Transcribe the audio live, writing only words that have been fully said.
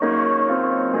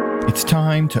It's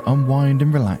time to unwind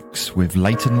and relax with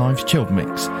Leighton Live's Chilled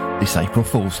Mix this April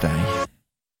Fool's Day.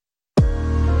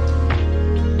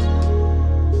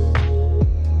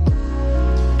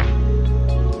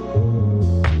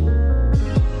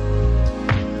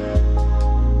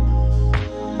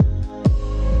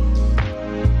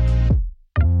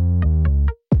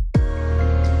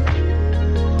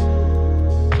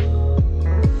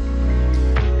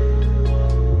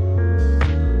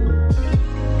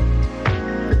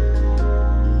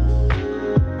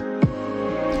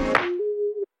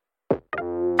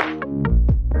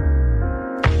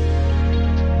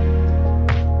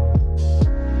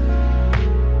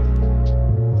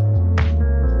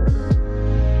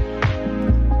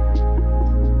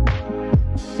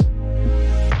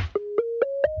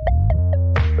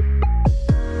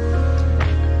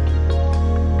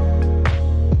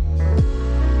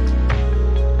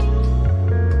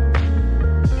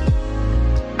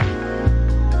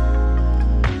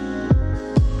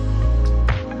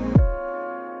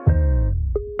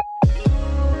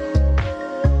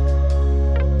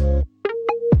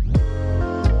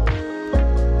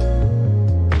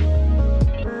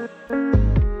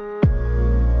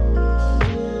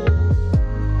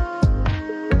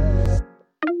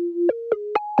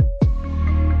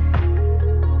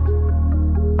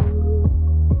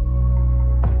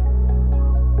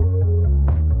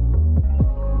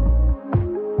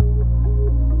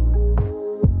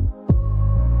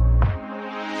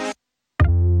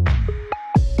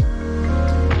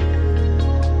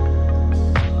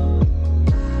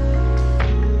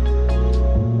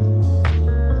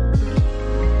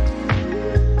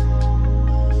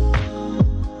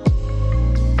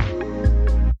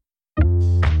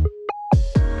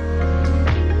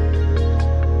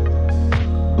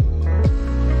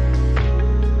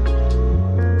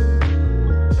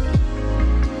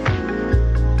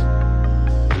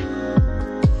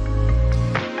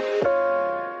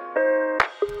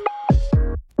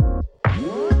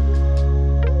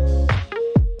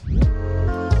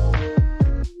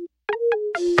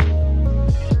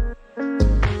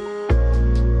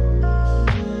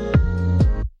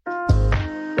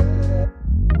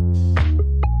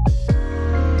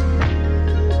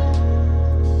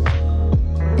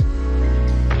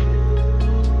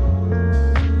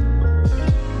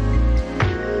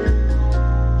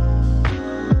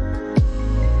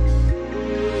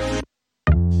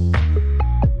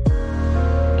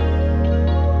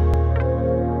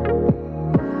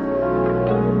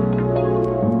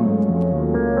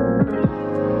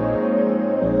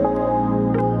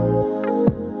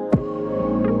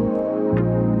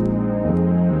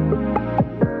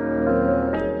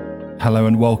 Hello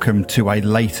and welcome to a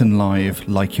Leighton Live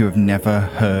like you have never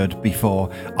heard before.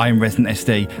 I am Resident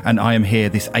SD and I am here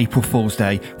this April Fool's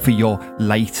Day for your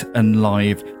Leighton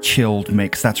Live Chilled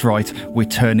Mix. That's right, we're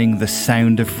turning the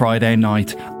sound of Friday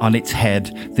night on its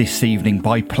head this evening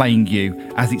by playing you,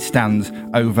 as it stands,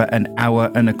 over an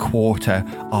hour and a quarter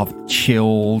of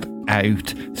chilled out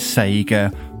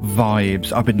Sega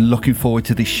vibes. I've been looking forward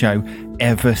to this show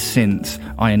ever since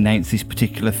I announced this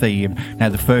particular theme. Now,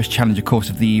 the first challenge, of course,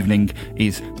 of the evening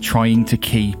is trying to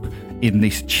keep in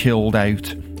this chilled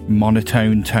out,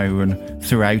 monotone tone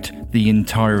throughout the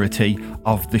entirety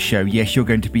of the show. Yes, you're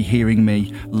going to be hearing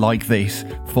me like this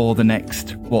for the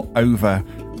next, over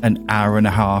an hour and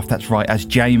a half. That's right, as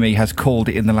Jamie has called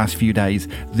it in the last few days,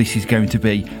 this is going to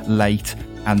be late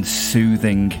and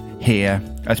soothing here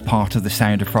as part of the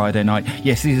sound of Friday night.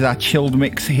 Yes, this is our chilled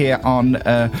mix here on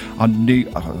New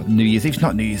Year's Eve. It's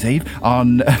not New Year's Eve,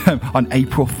 on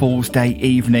April Fool's Day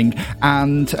evening,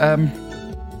 and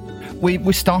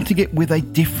we're starting it with a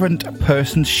different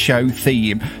person's show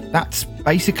theme. That's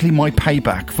basically my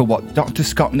payback for what Dr.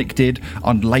 Scottnik did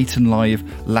on Leighton Live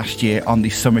last year on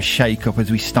the summer shake-up, as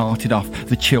we started off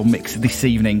the chill mix this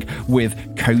evening with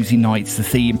Cozy Nights, the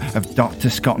theme of Dr.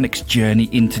 Scottnik's journey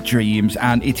into dreams.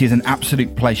 And it is an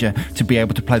absolute pleasure to be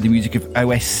able to play the music of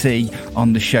OSC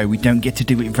on the show. We don't get to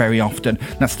do it very often.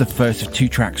 That's the first of two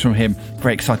tracks from him.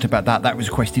 Very excited about that. That was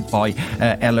requested by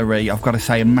Ellery. I've got to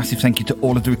say a massive thank you to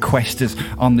all of the requesters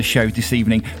on the show this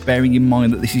evening, bearing in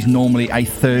mind that this is normally a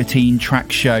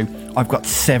 13-track show. I've got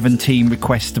 17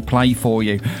 requests to play for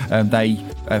you. They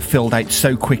filled out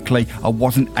so quickly I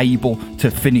wasn't able to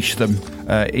finish them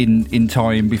in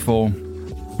time before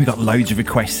We got loads of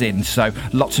requests in, so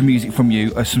lots of music from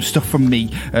you, some stuff from me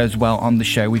as well on the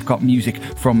show. We've got music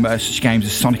from such games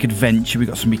as Sonic Adventure, we've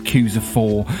got some Yakuza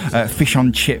 4, Fish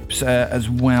on Chips as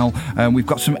well. We've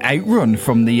got some Outrun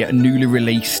from the newly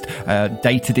released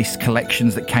Data Disc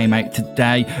collections that came out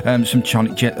today, some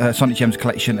Sonic Gems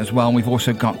collection as well. And we've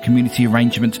also got community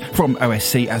arrangements from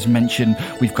OSC as mentioned.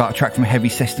 We've got a track from Heavy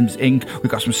Systems Inc.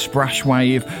 We've got some Splash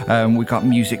Wave. We've got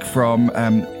music from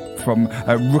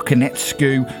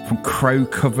Rukanetsku, from Crow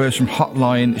Covers, from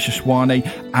Hotline Shashwani,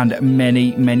 and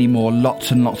many, many more. Lots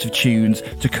and lots of tunes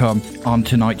to come on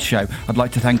tonight's show. I'd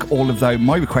like to thank all of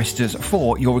my requesters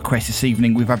for your requests this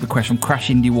evening. We've had requests from Crash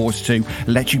Indie Wars 2,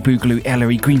 Electric Boogaloo,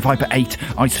 Ellery, Green Viper 8,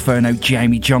 Ice Ferno,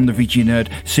 Jamie, John the VG Nerd,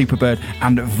 Superbird,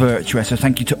 and Virtua. So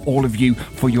thank you to all of you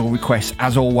for your requests.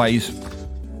 As always,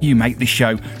 you make this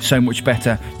show so much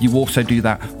better. You also do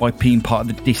that by being part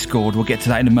of the Discord. We'll get to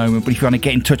that in a moment. But if you want to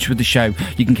get in touch with the show,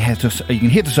 you can hit us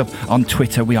up on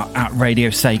Twitter. We are at Radio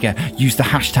Sega. Use the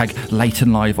hashtag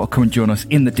LateandLive or come and join us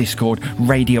in the Discord,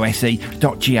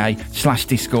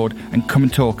 radiose.ga/Discord, and come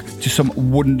and talk to some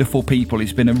wonderful people.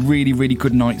 It's been a really, really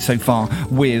good night so far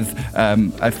with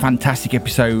a fantastic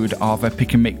episode of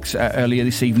Pick and Mix earlier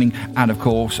this evening. And of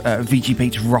course, VG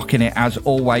Beats rocking it as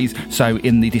always. So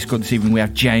in the Discord this evening, we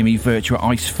have Jamie, Virtua,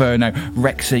 Ice Ferno,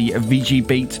 Rexy, VG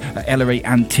Beats, Ellery,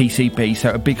 and TCB. So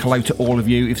a big hello to all of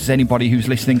you. If there's anybody who's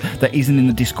listening that isn't in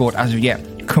the Discord as of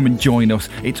yet, come and join us.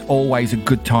 It's always a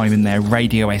good time in there.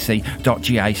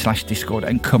 radiose.ga/Discord,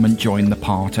 and come and join the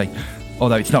party.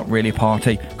 Although it's not really a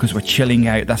party because we're chilling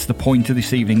out. That's the point of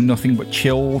this evening. Nothing but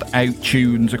chilled out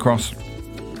tunes across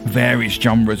various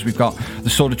genres. We've got the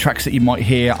sort of tracks that you might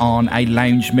hear on a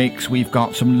lounge mix. We've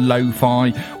got some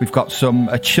lo-fi, we've got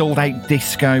some chilled out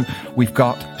disco, we've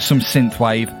got some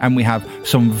synthwave, and we have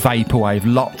some vaporwave.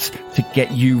 Lots to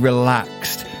get you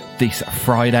relaxed this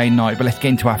Friday night. But let's get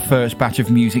into our first batch of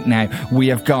music now. We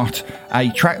have got a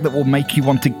track that will make you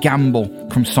want to gamble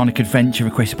from Sonic Adventure,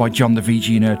 requested by John the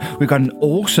VG Nerd. We've got an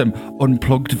awesome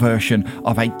unplugged version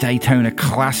of a Daytona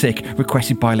classic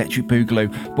requested by Electric Boogaloo.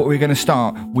 But we're going to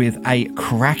start with a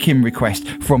cracking request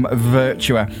from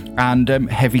Virtua and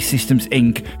Heavy Systems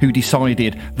Inc., who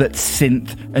decided that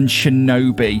synth and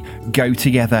Shinobi go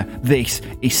together. This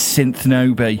is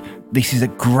Synthnobi. This is a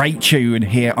great tune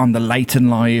here on the Late and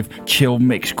Live Chill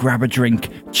Mix. Grab a drink,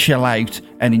 chill out,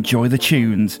 and enjoy the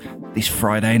tunes this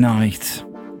Friday night.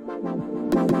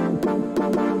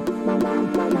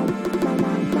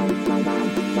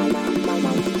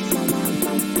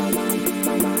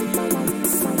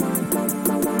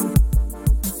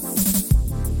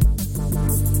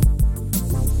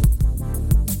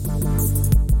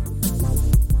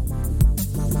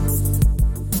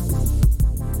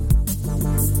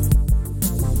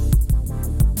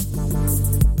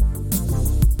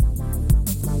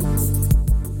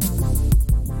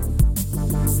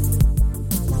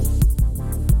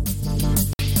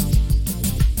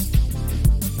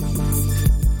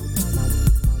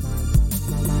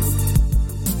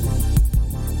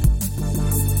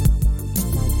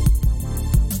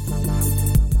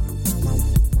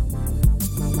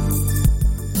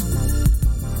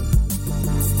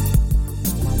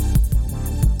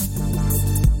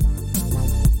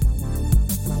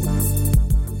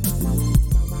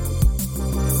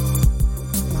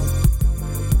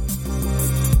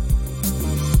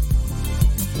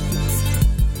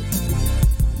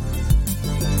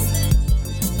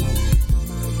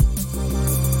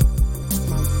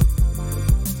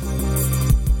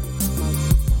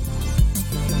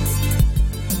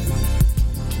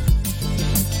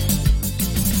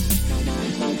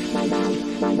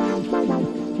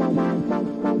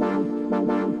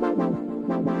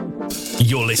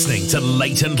 You're listening to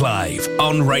Late and Live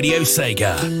on Radio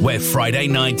Sega, where Friday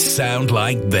nights sound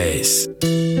like this.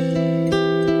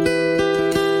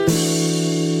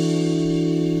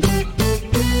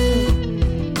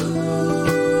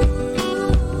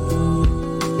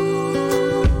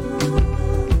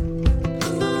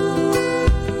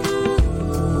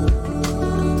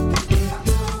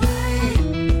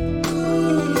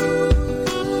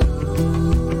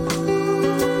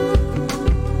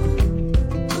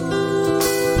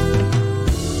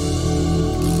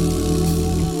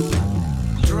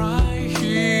 Dry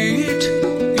heat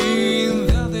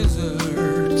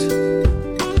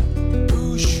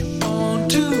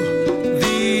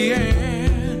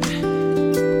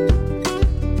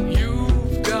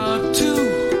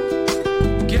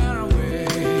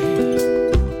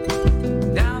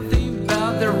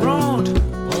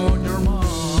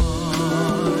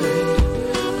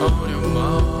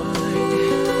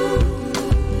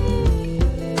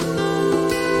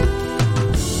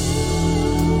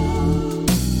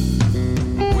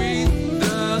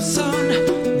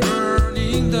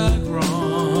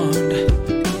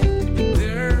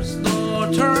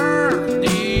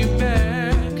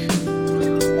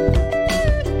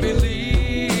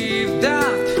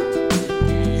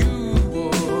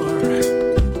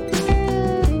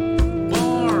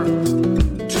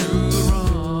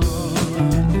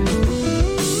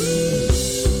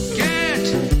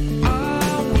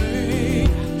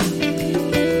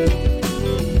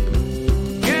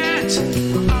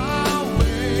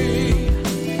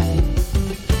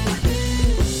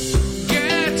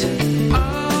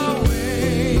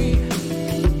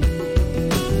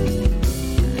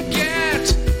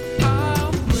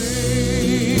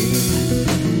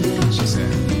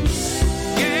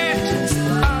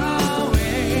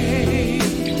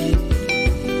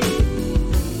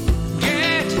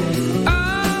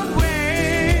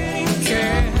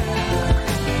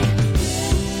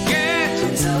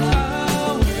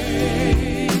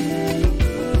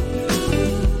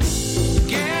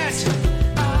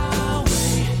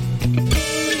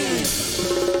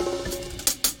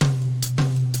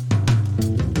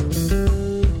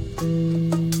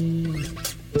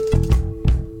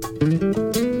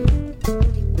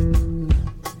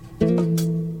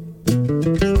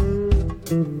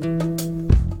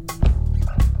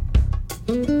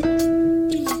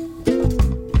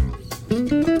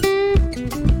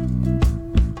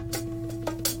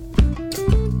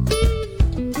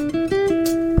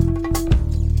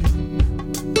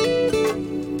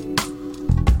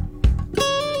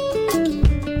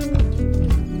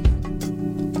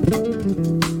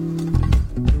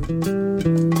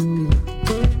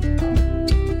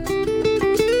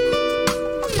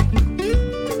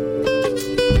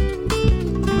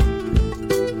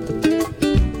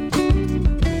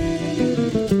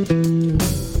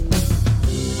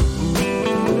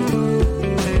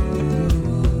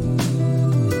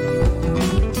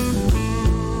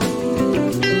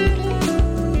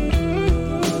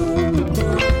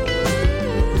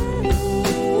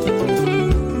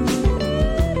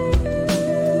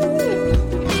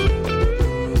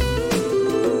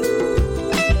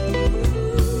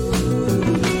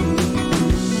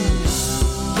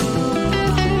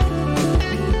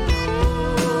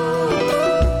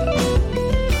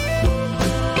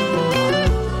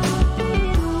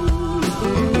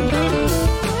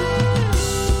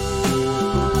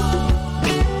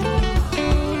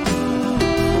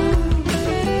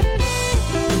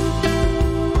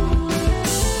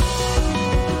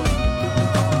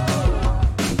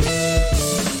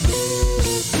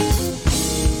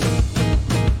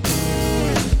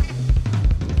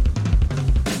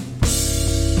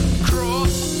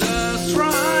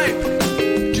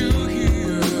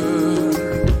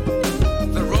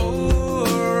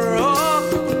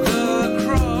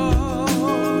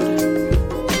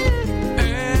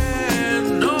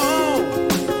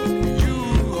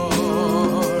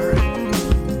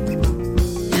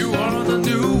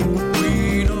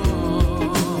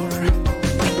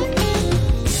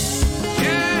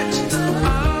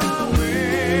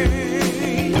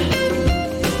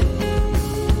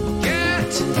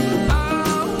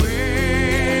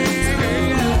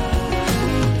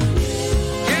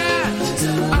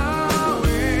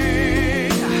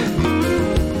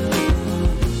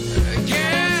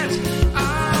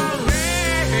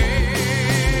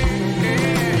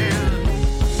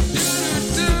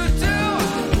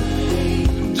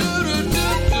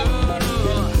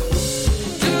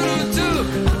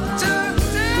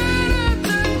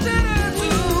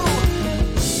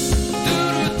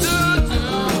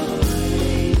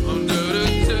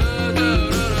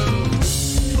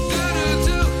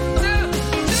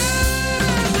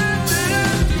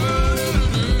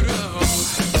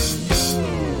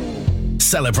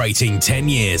celebrating 10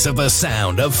 years of the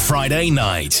sound of Friday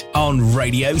night on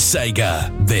Radio Sega.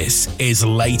 This is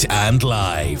Late and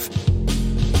Live.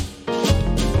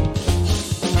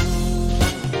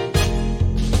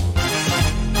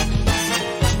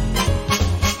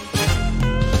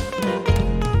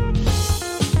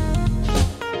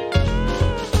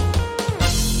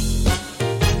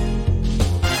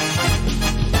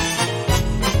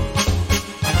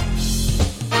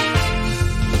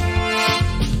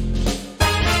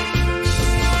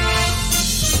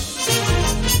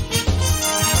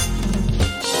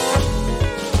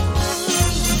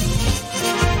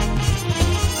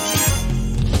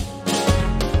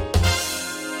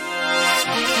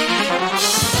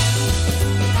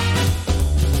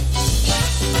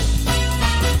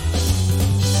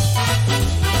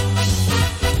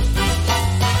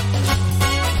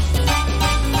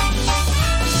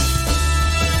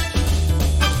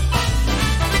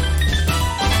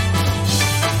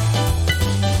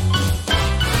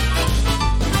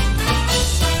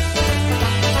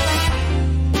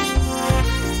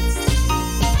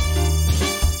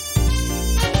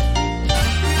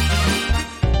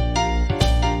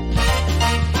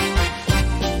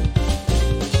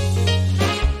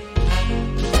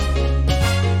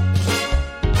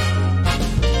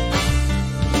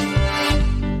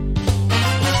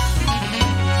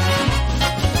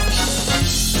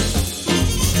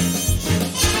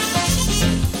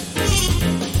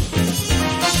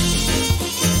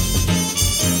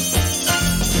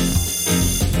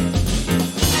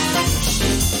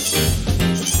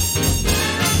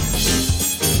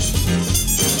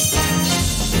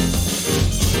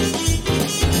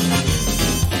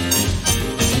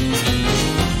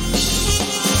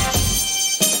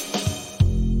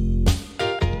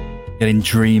 Getting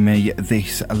dreamy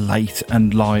this late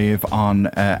and live on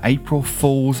April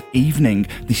Fool's evening.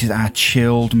 This is our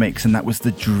chilled mix, and that was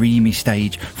the dreamy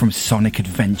stage from Sonic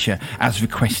Adventure as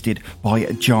requested by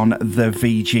John the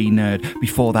VG Nerd.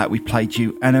 Before that, we played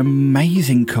you an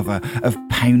amazing cover of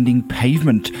Pounding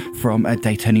Pavement from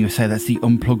Daytona USA. That's the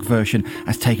unplugged version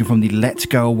as taken from the Let's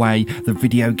Go Away, the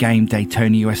video game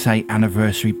Daytona USA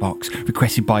anniversary box,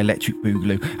 requested by Electric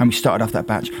Boogaloo. And we started off that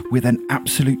batch with an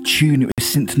absolute tune. It was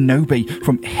Synth Nobi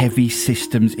from Heavy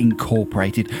Systems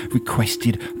Incorporated,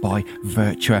 requested by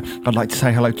Virtua. I'd like to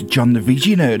say hello to John the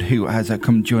VG Nerd, who has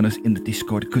come join us in the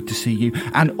Discord. Good to see you.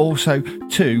 And also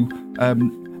to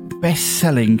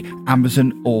best-selling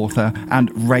Amazon author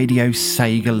and Radio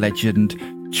Sega legend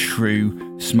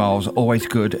True Smiles. Always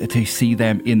good to see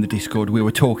them in the Discord. We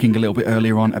were talking a little bit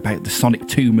earlier on about the Sonic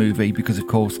 2 movie because, of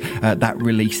course, that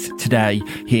released today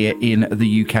here in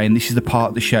the UK. And this is the part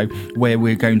of the show where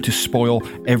we're going to spoil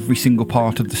every single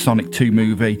part of the Sonic 2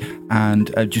 movie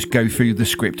and just go through the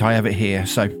script. I have it here.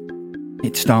 So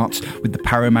it starts with the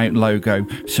Paramount logo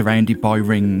surrounded by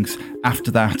rings. After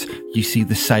that, you see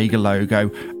the Sega logo,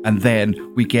 and then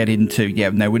we get into,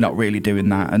 we're not really doing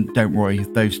that, and don't worry,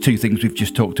 those two things we've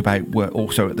just talked about were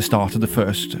also at the start of the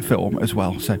first film as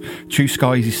well. So True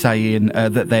Skies is saying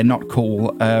that they're not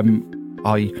cool.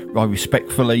 I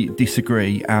respectfully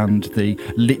disagree, and the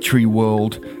literary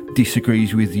world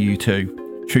disagrees with you too.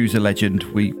 True's a legend,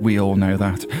 we all know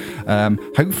that.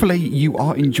 Hopefully you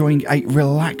are enjoying a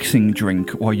relaxing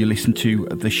drink while you listen to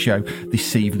the show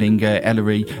this evening.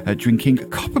 Ellery drinking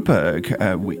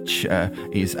Copperberg, which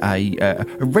is a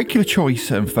regular choice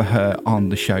for her on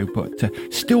the show, but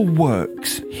still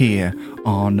works here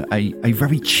on a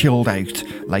very chilled out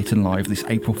Late and Live this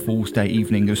April Fool's Day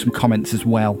evening. There were some comments as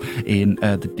well in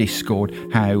the Discord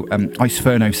how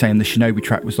Iceferno saying the Shinobi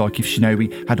track was like if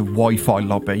Shinobi had a Wi-Fi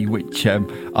lobby, which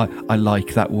I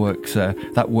like. That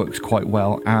works quite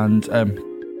well. And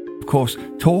of course,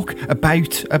 talk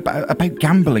about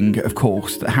gambling, of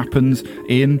course, that happens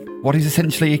in what is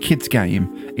essentially a kid's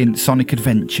game in Sonic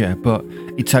Adventure, but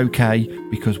it's okay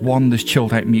because one, there's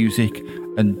chilled out music,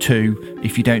 and two,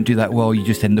 if you don't do that well, you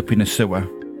just end up in a sewer.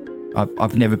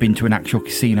 I've never been to an actual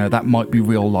casino. That might be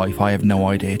real life. I have no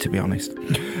idea, to be honest.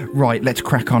 Right, let's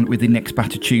crack on with the next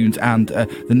batch of tunes. And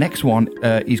the next one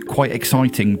is quite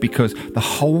exciting because the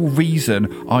whole reason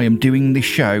I am doing this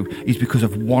show is because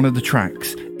of one of the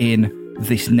tracks in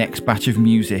this next batch of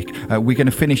music. We're going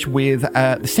to finish with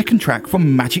the second track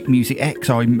from Magic Music X.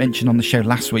 I mentioned on the show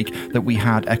last week that we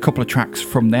had a couple of tracks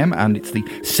from them, and it's the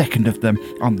second of them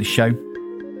on the show.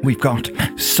 We've got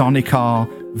Sonic R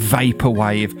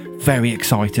Vaporwave very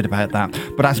excited about that.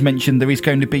 But as mentioned, there is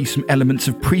going to be some elements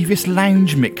of previous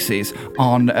lounge mixes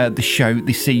on the show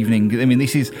this evening. I mean,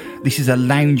 this is a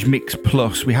lounge mix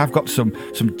plus. We have got some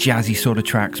jazzy sort of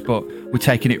tracks, but we're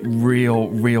taking it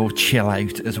real chill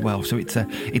out as well. So it's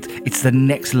the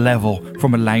next level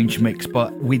from a lounge mix,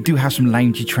 but we do have some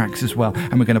loungy tracks as well.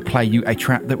 And we're going to play you a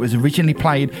track that was originally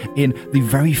played in the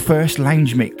very first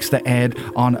lounge mix that aired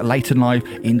on Late and Live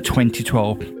in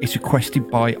 2012. It's requested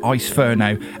by Ice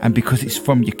Ferno, and because it's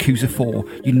from Yakuza 4,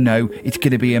 you know it's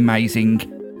going to be amazing.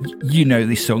 You know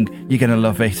this song, you're going to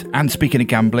love it. And speaking of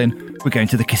gambling, we're going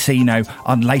to the casino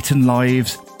on Late and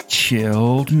Live's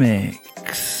Chilled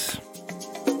Mix.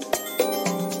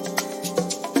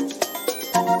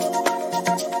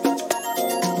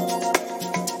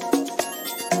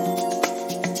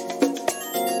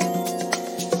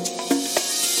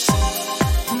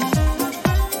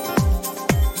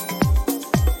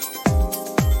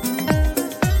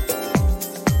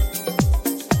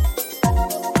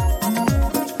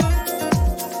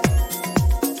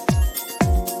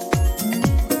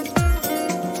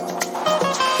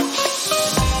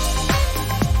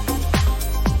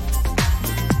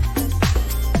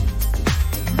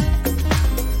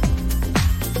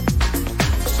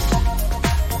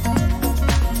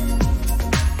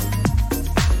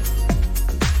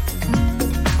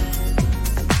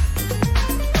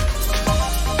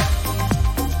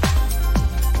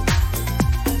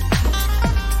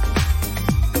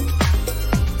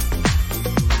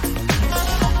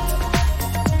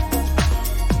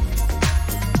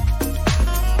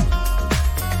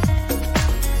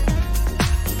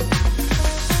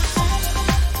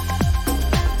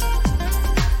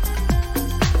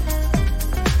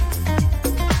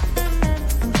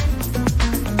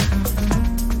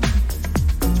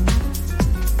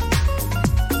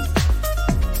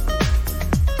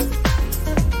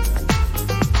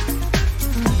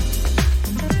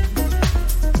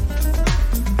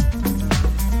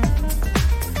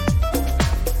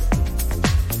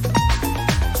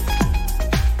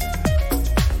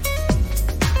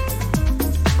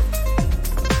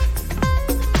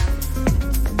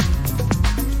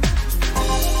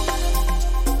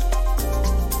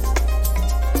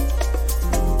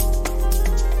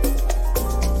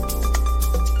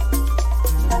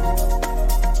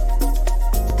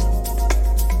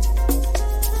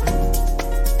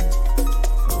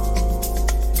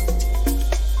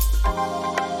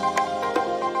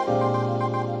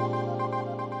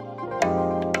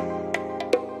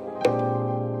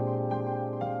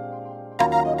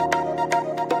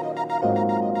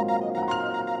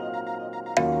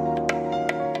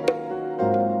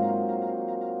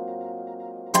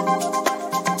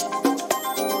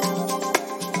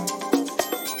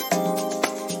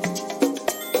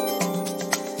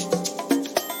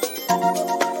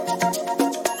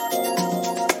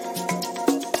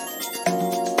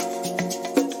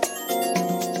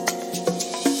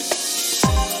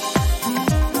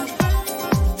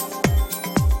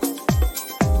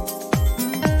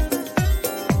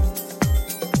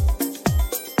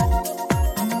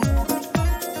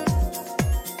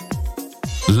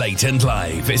 Late and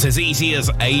Live is as easy as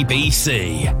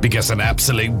ABC, because an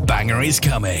absolute banger is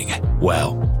coming.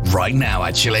 Well, right now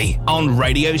actually, on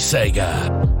Radio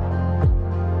Sega.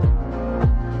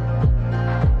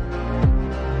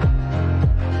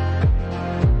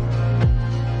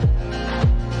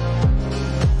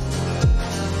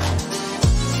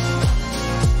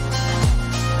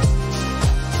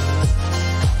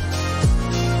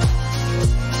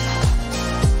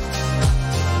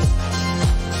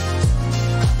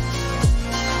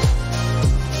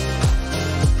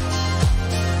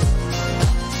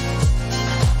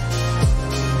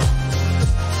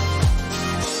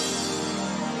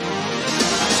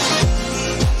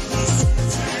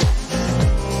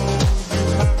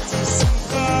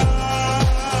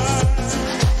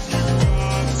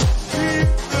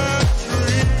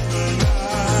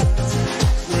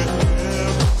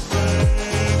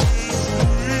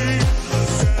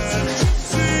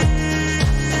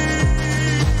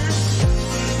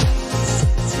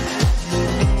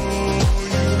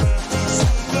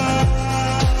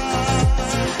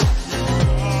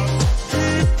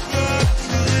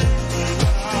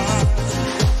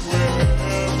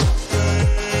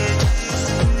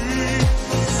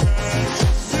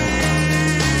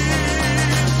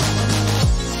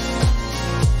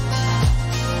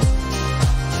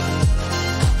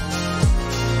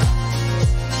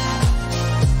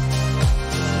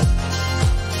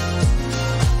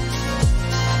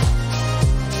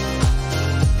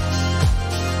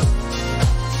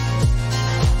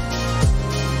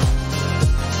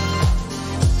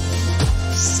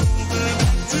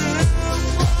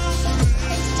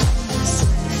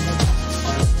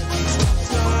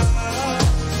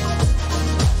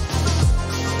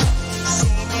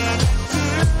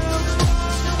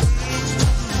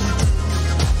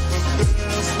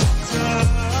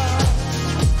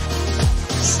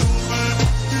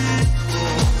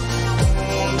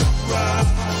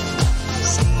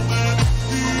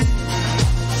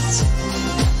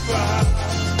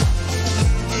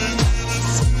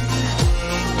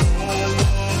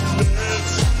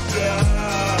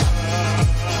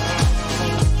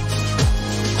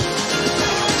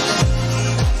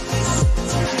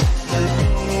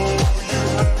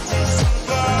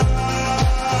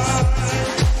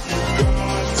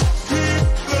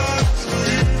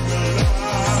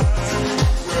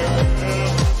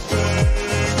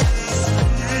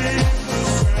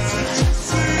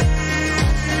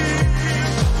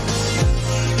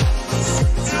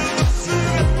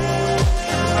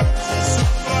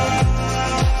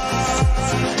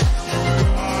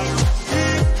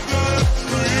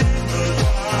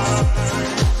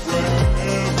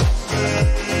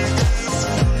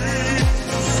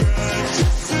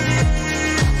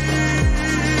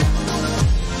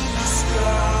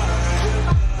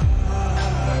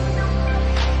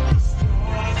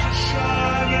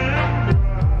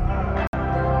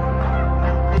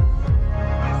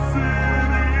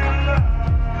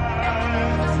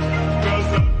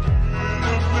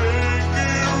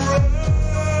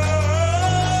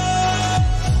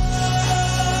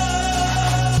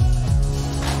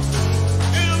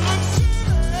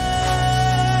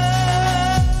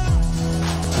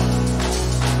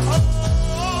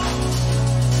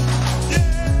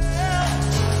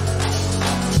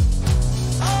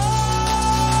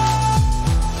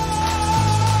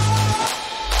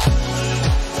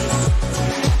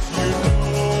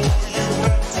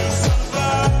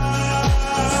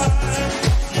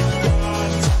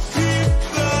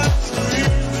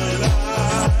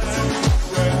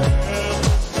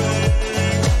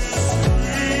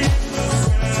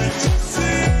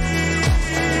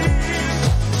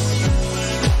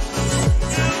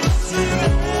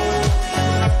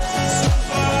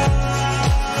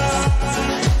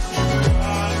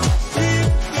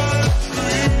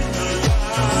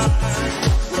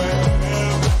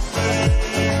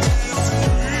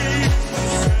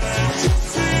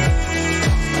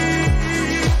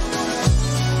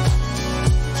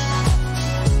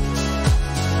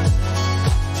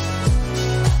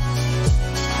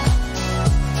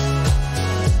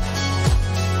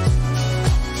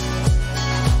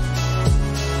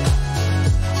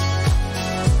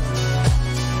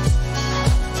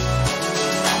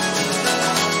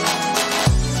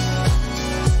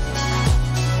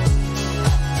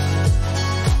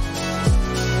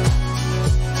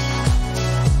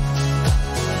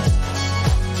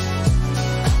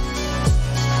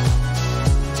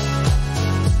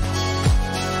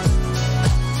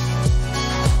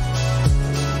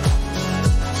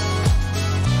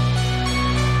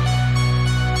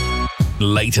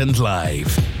 Late and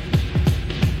Live.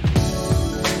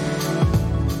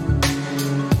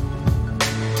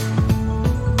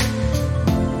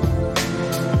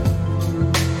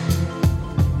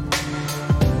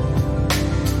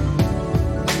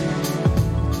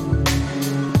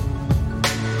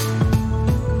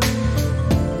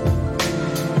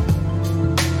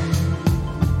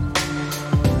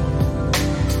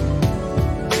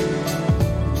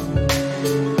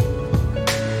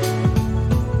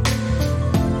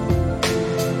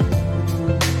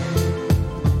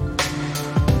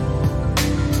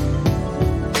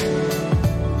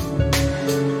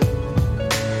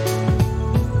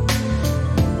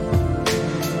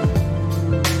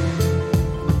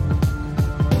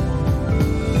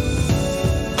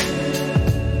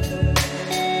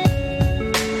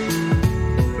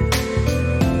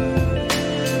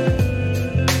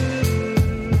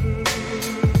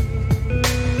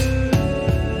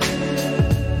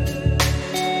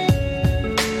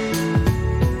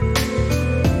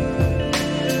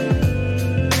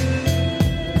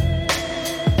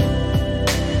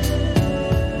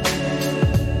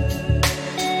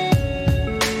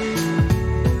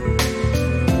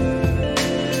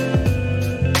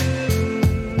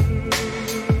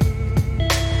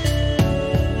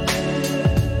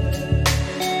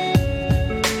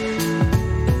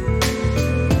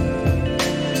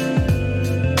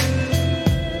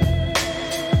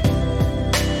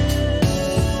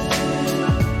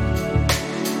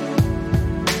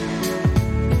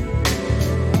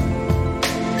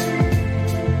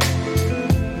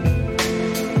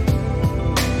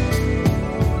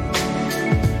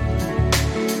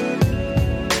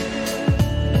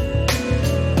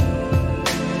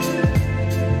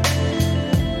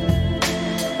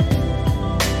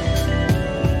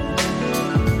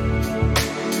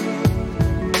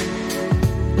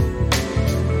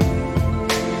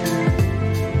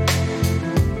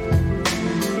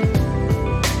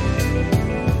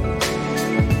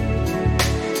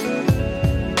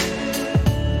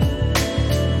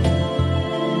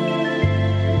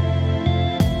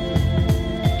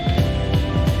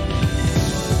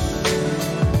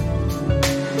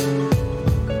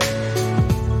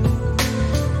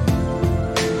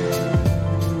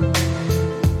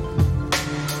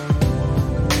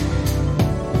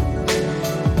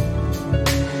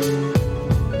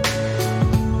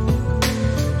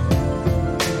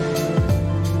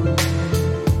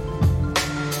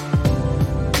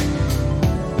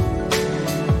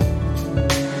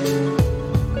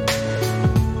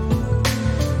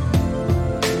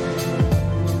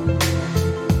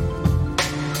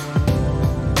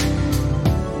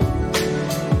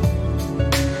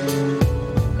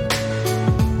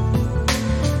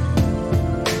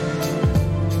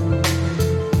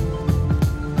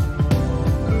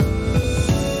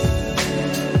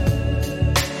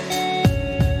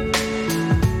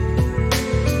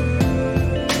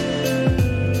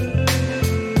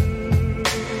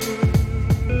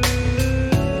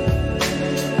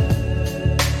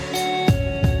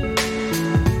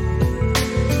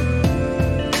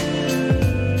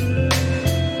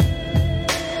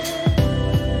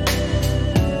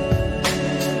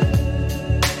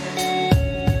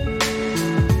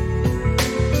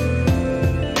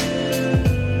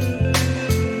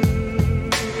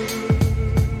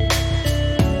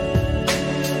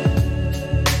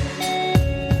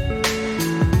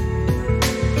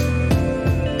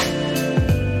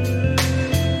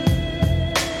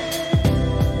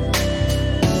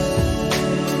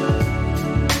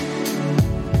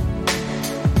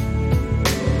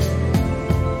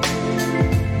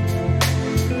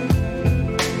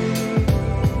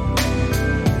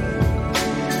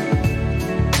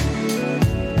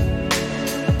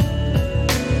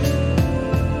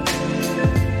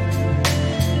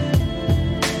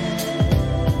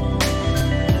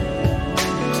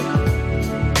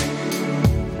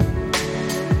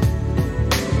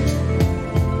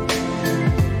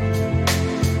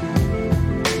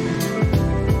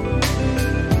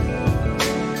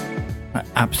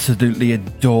 absolutely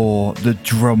adore the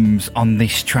drums on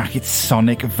this track. It's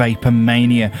Sonic Vapor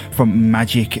Mania from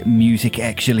Magic Music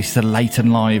X. You listen to Late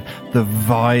and Live, the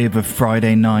vibe of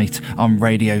Friday night on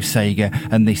Radio Sega,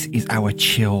 and this is our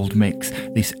chilled mix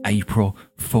this April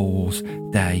Fool's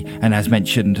Day. And as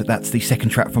mentioned, that's the second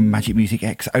track from Magic Music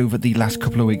X. Over the last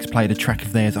couple of weeks, played a track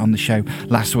of theirs on the show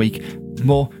last week.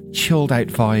 More chilled out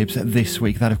vibes this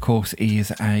week. That, of course,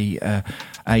 is a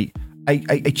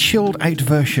a chilled out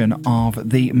version of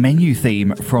the menu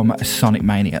theme from Sonic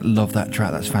Mania. Love that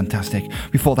track, that's fantastic.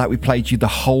 Before that, we played you the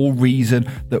whole reason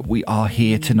that we are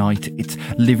here tonight. It's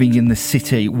Living in the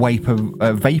City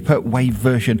Vaporwave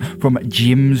version from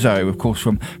Jimzo, of course,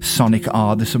 from Sonic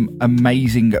R. There's some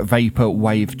amazing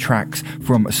Vaporwave tracks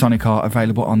from Sonic R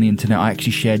available on the internet. I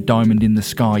actually shared Diamond in the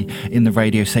Sky in the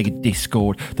Radio Sega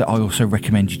Discord that I also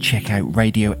recommend you check out,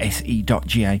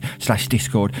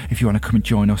 radiose.ga/Discord, if you want to come and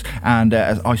join us. And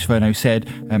as Iceverno said,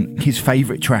 his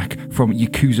favourite track from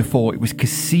Yakuza 4, it was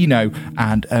Casino,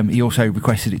 and he also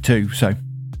requested it too, so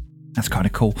that's kind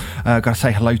of cool. Gotta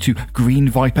say hello to Green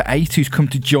Viper 8, who's come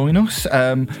to join us.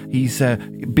 He's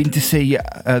been to see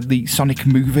the Sonic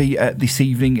movie this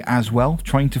evening as well,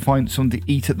 trying to find something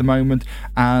to eat at the moment,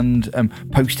 and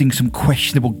posting some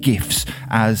questionable GIFs,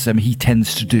 as he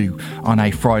tends to do on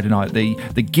a Friday night.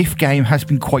 The GIF game has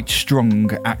been quite strong,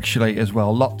 actually, as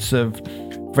well. Lots of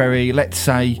very, let's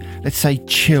say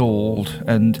chilled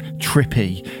and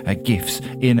trippy GIFs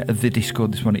in the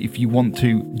Discord this morning. If you want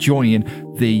to join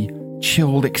the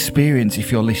chilled experience, if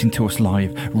you're listening to us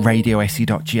live,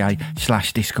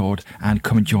 radiose.ga/Discord, and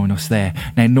come and join us there.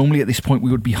 Now, normally at this point we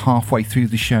would be halfway through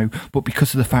the show, but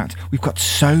because of the fact we've got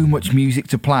so much music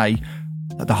to play,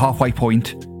 the halfway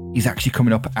point is actually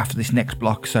coming up after this next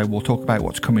block, so we'll talk about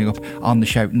what's coming up on the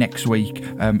show next week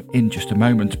in just a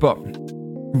moment. But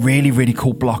really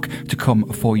cool block to come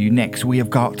for you next. We have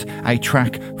got a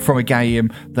track from a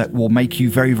game that will make you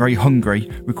very hungry,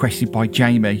 requested by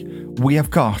Jamie. We have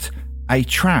got a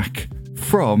track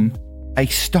from a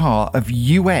star of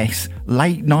US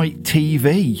late night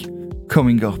TV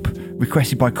coming up,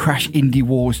 requested by Crash Indie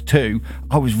Wars 2.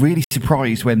 I was really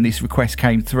surprised when this request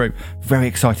came through. Very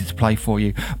excited to play for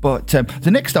you. But the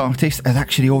next artist has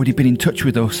actually already been in touch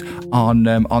with us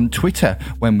on Twitter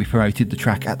when we promoted the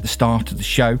track at the start of the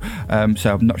show.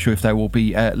 So I'm not sure if they will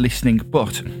be listening,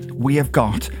 but we have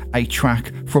got a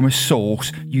track from a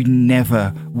source you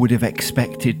never would have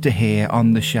expected to hear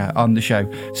on the show.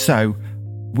 So,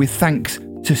 with thanks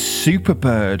to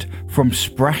Superbird from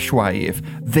Splashwave,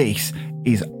 this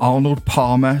is Arnold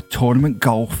Palmer Tournament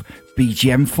Golf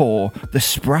BGM4, the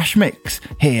Splash Mix,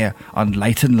 here on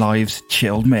Leighton Live's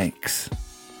Chilled Mix.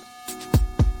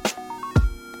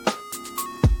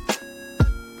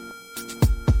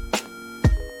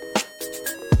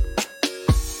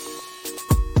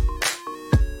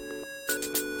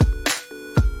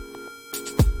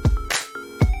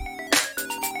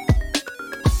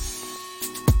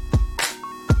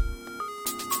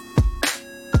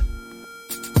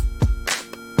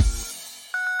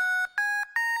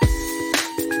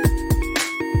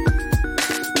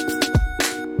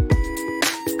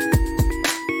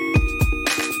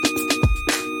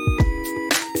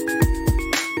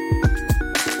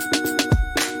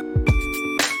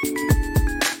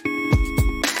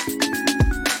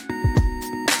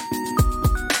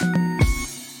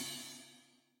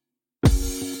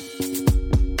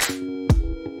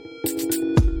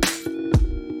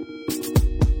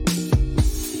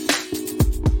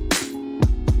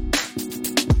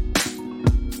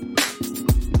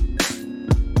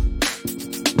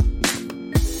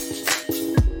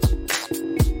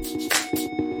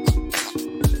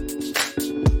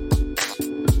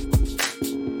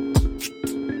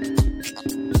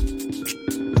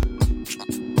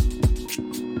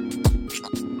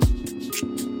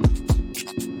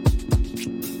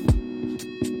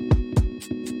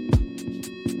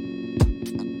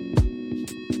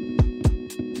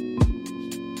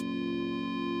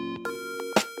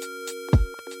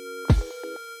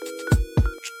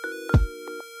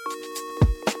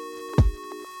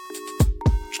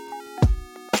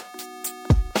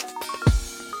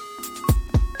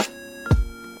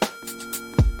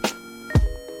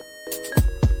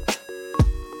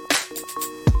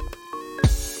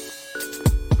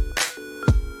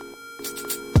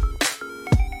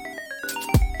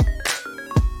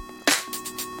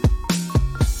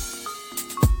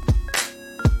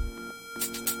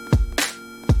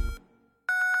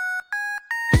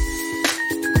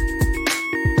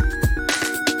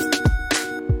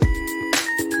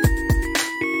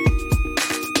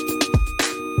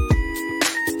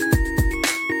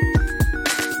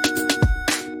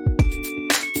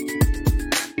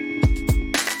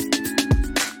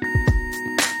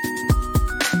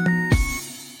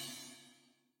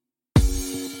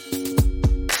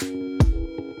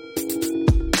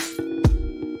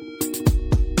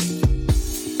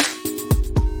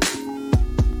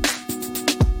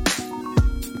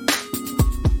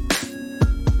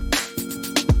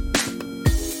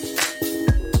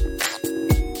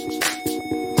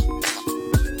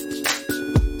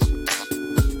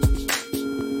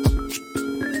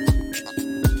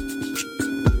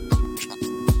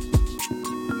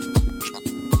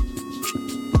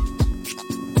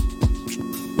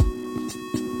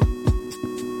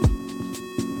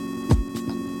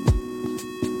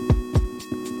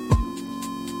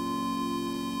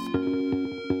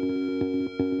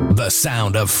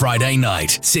 sound of Friday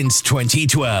night since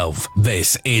 2012.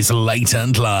 This is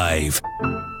Latent Live.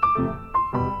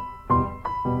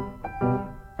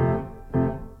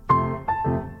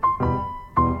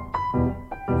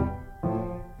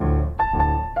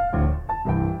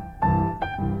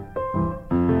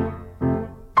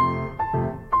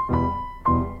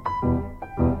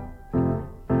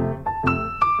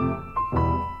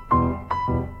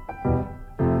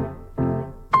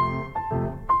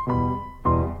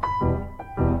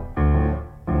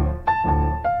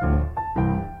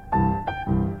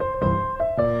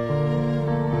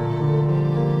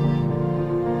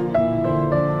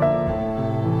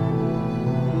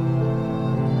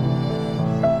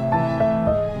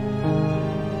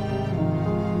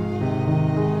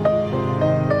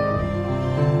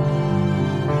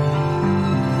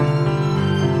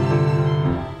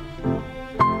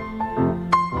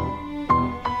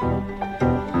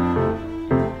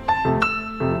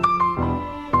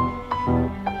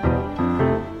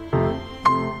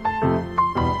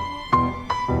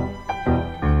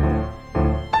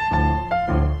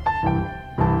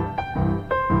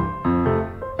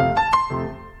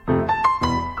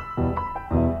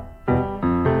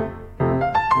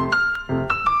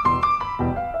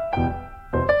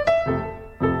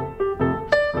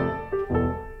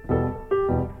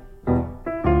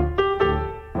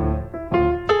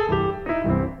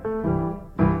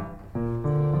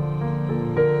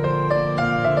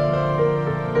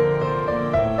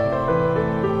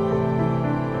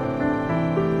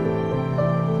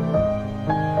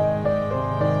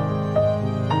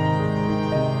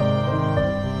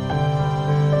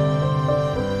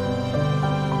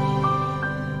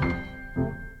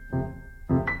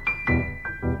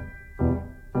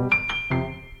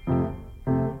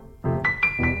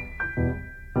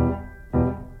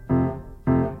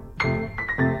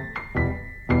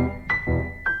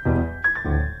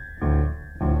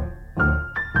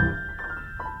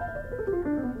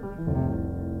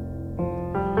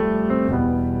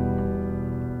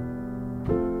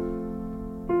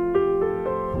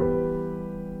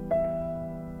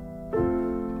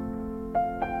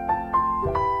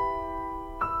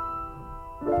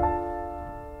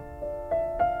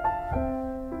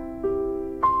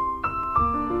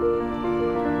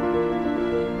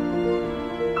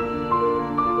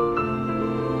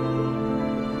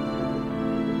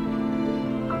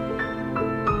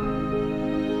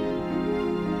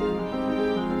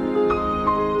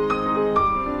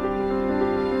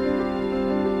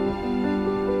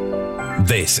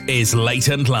 This is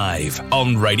Latent Live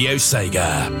on Radio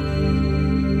Sega.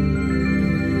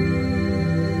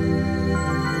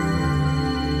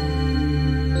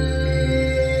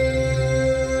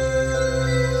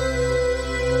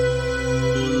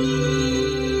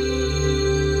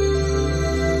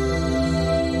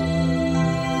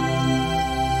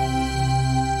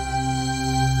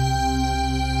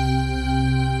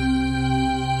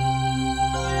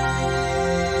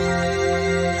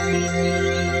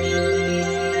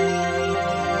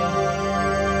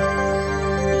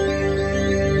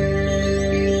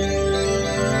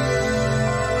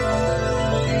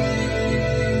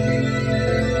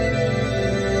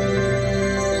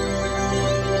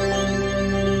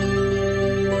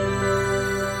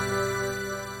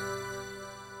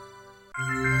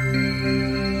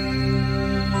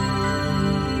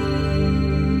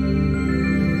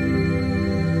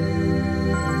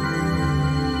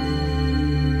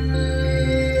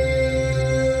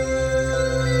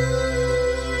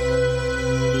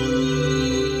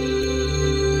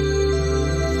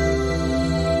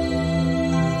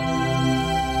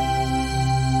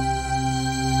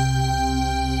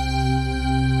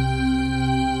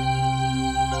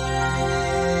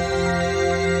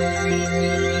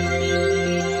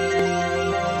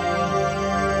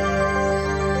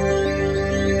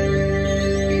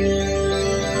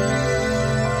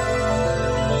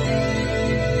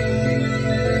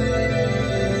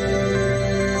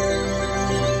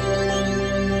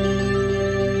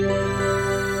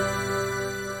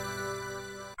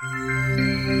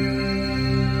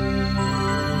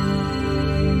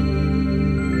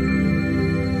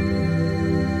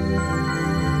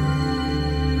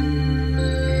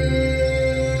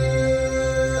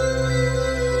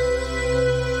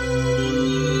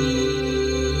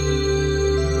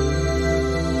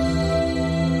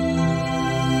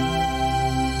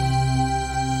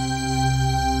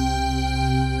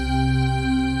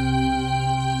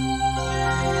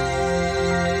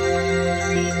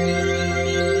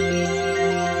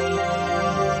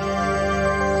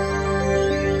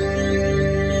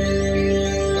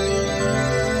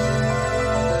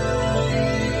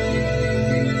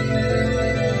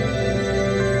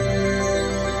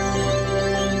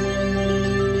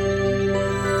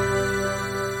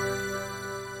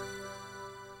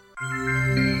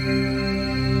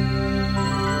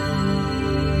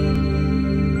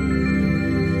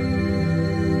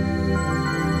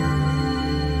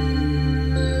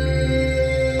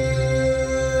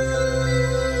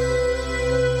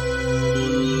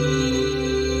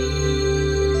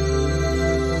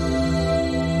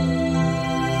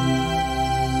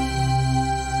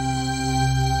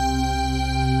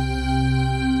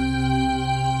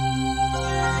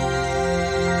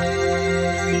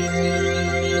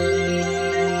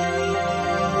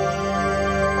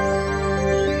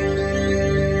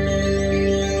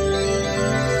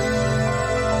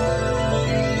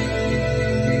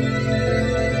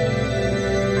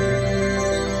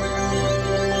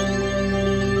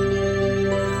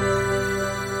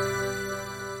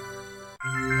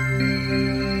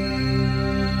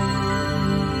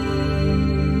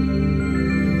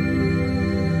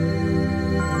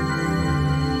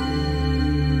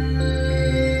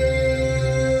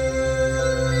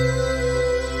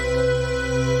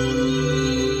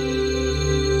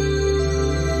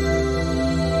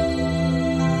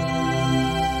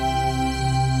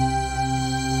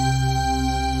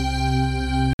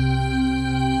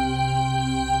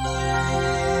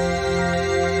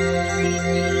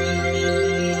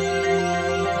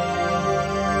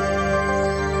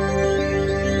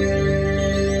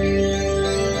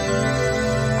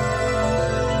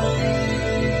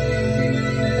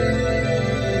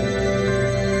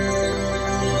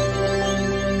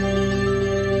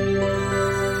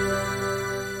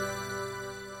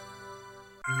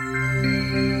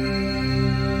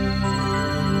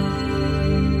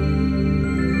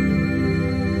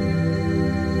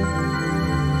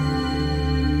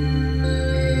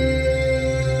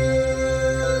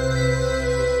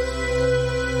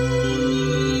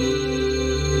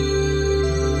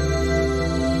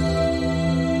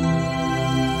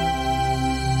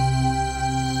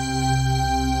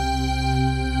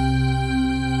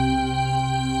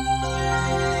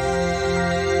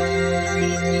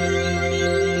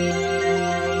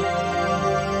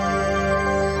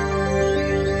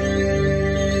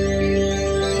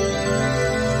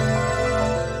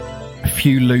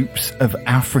 few loops of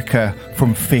Africa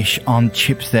from Fish on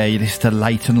Chips there. This is to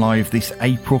Late and Live this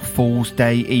April Fool's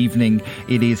Day evening.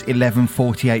 It is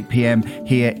 11:48 p.m.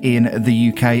 here in the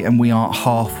UK, and we are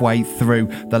halfway through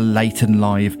the Late and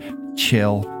Live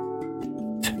Chill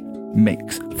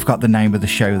Mix. Forgot the name of the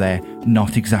show there.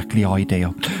 Not exactly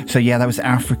ideal. So yeah, that was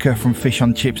Africa from Fish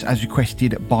on Chips as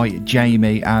requested by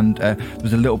Jamie, and there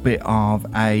was a little bit of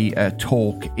a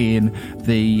talk in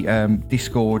the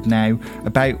Discord now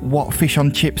about what Fish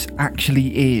on Chips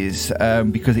actually is,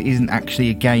 because it isn't actually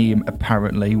a game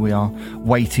apparently. We are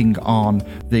waiting on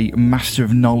the master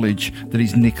of knowledge that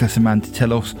is Nicholas Aman to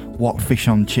tell us what Fish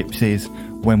on Chips is.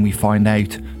 When we find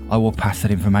out, I will pass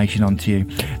that information on to you.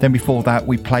 Then before that,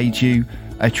 we played you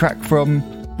a track from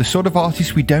the sort of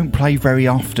artist we don't play very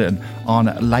often on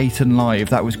Late and Live.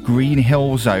 That was Green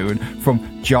Hill Zone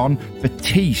from Jon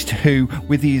Batiste, who,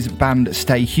 with his band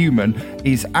Stay Human,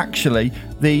 is actually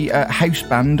the house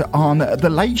band on The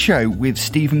Late Show with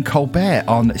Stephen Colbert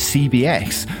on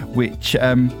CBS, which...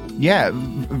 yeah,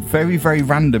 very, very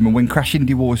random. And when Crash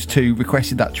Indie Wars 2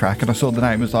 requested that track and I saw the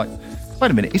name, I was like, wait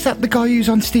a minute, is that the guy who's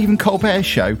on Stephen Colbert's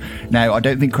show? Now, I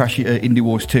don't think Crash Indie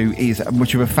Wars 2 is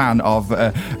much of a fan of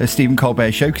Stephen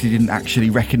Colbert's show because he didn't actually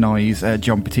recognise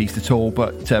Jon Batiste at all,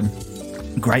 but...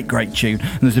 Great tune.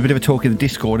 And there's a bit of a talk in the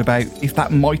Discord about if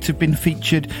that might have been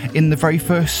featured in the very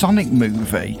first Sonic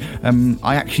movie.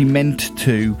 I actually meant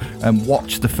to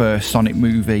watch the first Sonic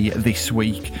movie this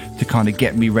week to kind of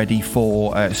get me ready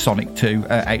for Sonic 2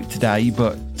 out today,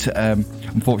 but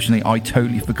unfortunately I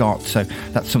totally forgot, so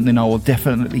that's something I will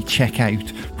definitely check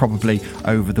out probably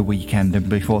over the weekend. And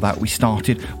before that, we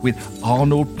started with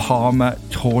Arnold Palmer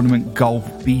Tournament Golf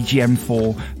BGM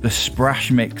 4, the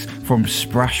Sprash Mix from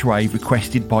Sprash Wave, requested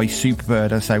by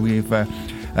Superbird. So we've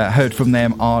heard from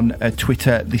them on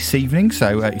Twitter this evening,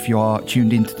 so if you are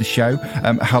tuned into the show,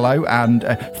 hello, and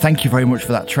thank you very much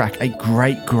for that track. A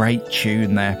great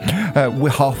tune there. We're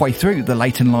halfway through the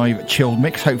Late and Live Chilled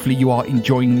Mix. Hopefully you are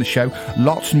enjoying the show.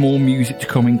 Lots more music to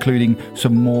come, including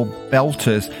some more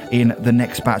belters in the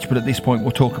next batch, but at this point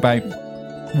we'll talk about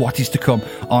what is to come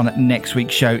on next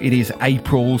week's show. It is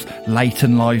April's Late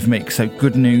and Live Mix, so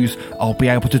good news, I'll be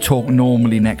able to talk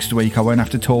normally next week. I won't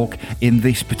have to talk in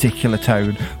this particular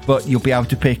tone, but you'll be able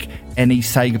to pick any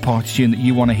Sega Party tune that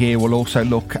you want to hear. We'll also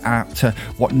look at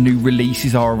what new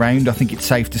releases are around. I think it's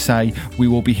safe to say we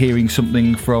will be hearing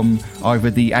something from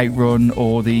either the Outrun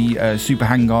or the Super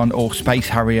Hang-On or Space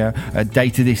Harrier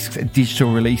Datadisc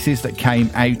digital releases that came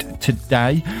out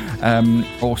today.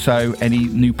 Also any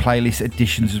new playlist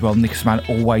additions as well. Nicholas Mann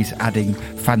always adding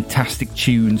fantastic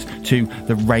tunes to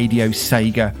the Radio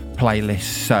Sega playlist,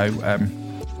 so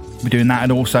we're doing that,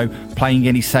 and also playing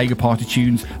any Sega Party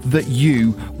tunes that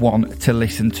you want to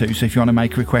listen to. So if you want to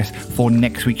make a request for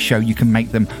next week's show, you can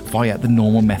make them via the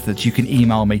normal methods. You can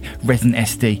email me,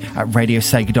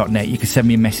 residentsd@radiosega.net. You can send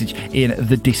me a message in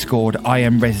the Discord. I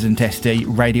am residentsd,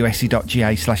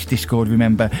 radiosd.ga/discord.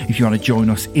 Remember, if you want to join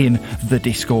us in the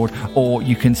Discord, or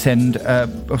you can send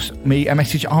me a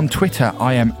message on Twitter.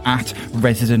 I am at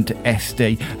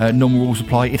residentsd. Normal rules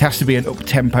apply. It has to be an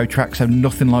up-tempo track, so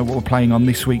nothing like what we're playing on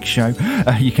this week's show.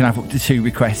 You can have up to 2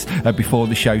 requests before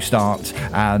the show starts,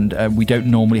 and we don't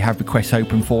normally have requests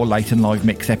open for Late and Live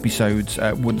Mix episodes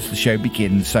once the show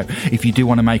begins. So if you do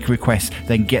want to make a request,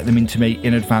 then get them into me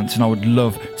in advance, and I would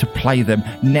love to play them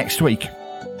next week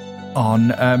on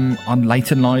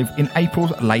Late and Live in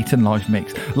April's Late and Live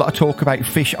Mix. A lot of talk about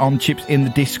Fish on Chips in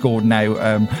the Discord now.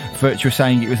 Virtua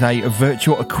saying it was a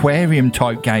virtual aquarium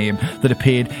type game that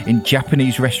appeared in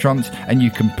Japanese restaurants, and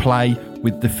you can play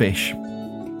with the fish.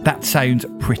 That sounds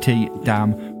pretty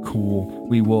damn cool.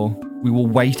 We will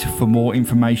wait for more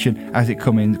information as it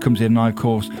comes in, and I, of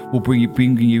course, will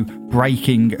bring you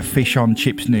breaking Fish on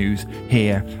Chips news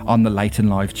here on the Late and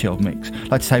Live Chilled Mix.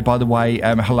 I'd like to say, by the way,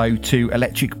 hello to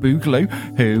Electric Boogaloo,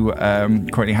 who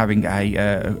currently having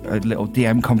a little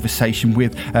DM conversation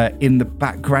with in the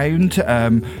background.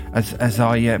 As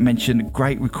I mentioned,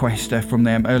 great request from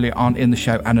them earlier on in the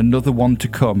show, and another one to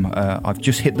come. I've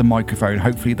just hit the microphone.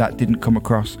 Hopefully that didn't come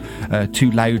across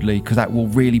too loudly, because that will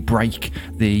really break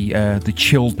the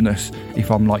chilledness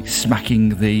if I'm like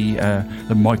smacking the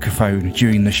microphone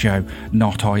during the show.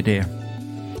 Not ideal.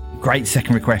 Great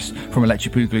second request from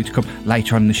Electric Boogaloo to come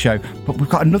later on in the show. But we've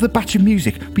got another batch of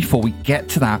music. Before we get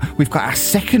to that, we've got our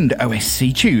second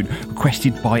OSC tune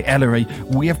requested by Ellery.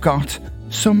 We have got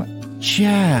some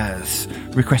jazz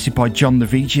requested by John the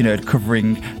VG Nerd,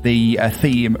 covering the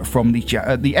theme from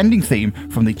the ending theme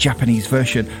from the Japanese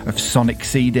version of Sonic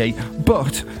CD,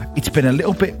 but it's been a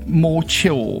little bit more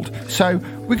chilled, so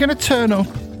we're going to turn up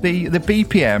the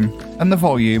BPM and the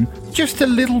volume just a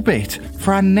little bit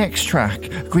for our next track.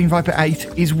 Green Viper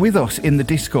 8 is with us in the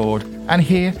Discord, and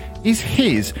here is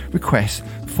his request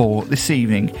for this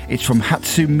evening. It's from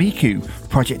Hatsumiku,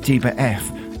 Project Diva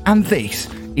F, and this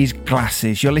is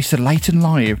Glasses. You're listening late and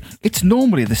live. It's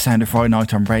normally the sound of Friday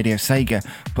night on Radio Sega,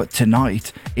 but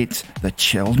tonight it's the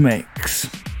chilled mix.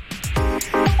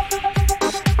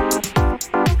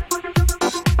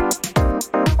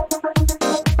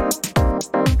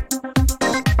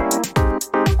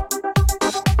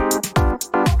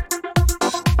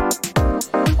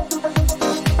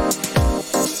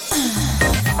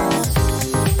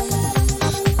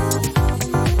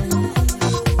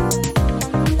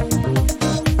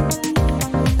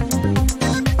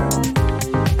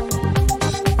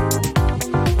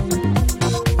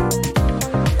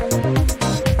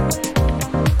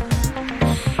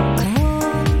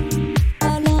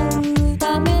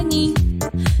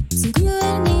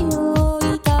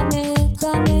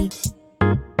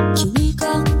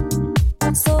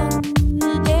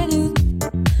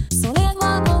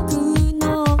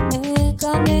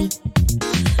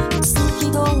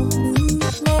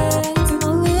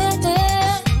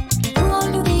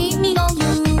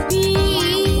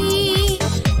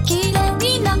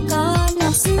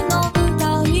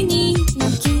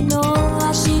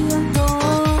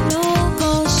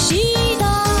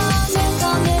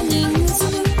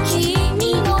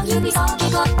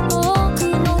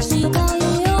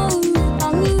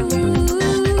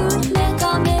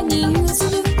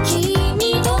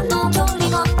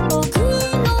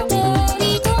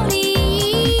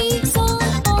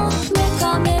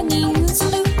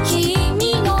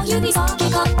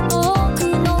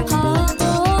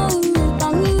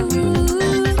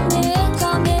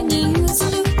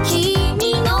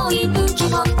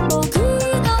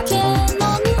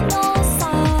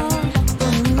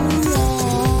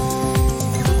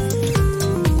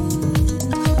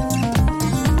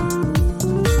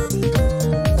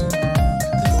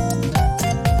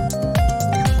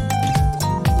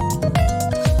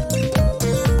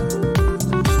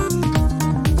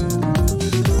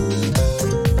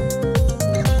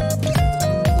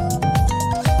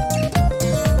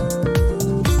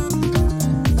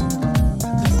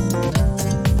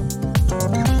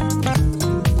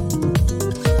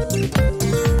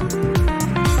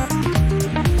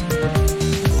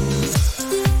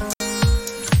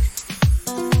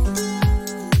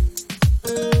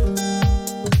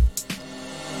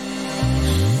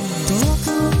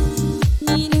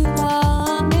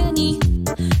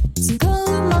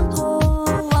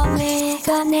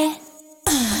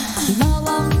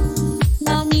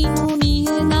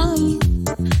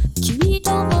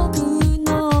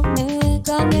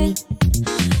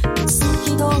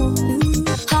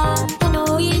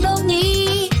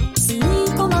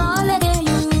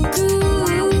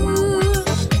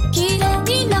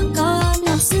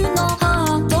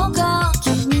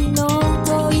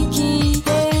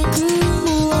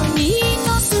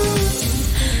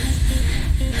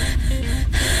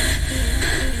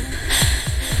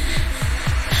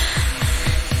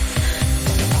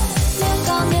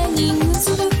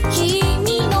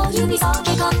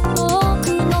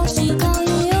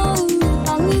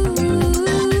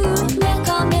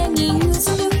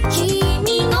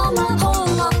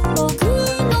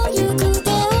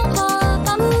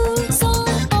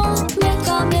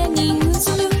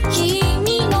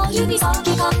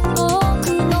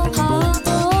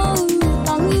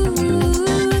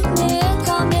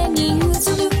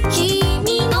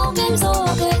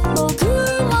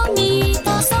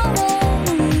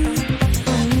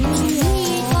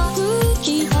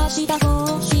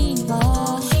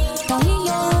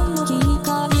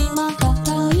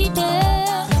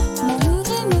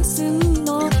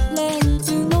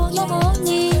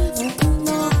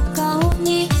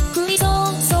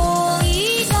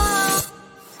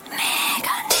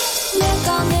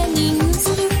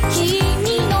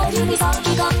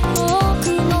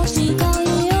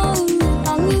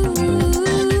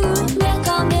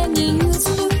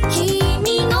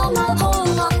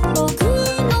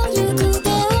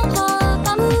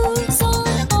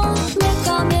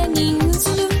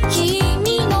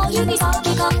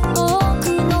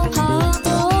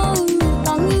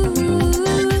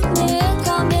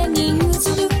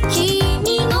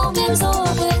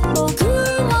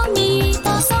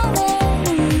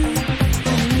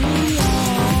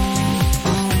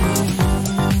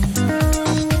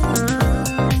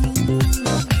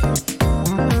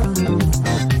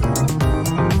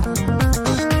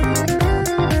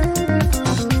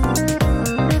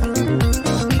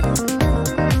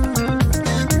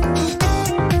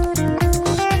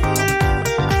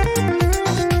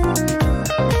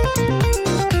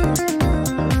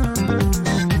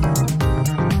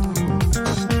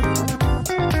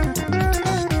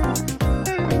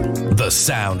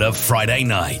 sound of Friday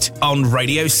night on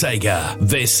Radio Sega.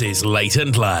 This is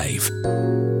Latent Live.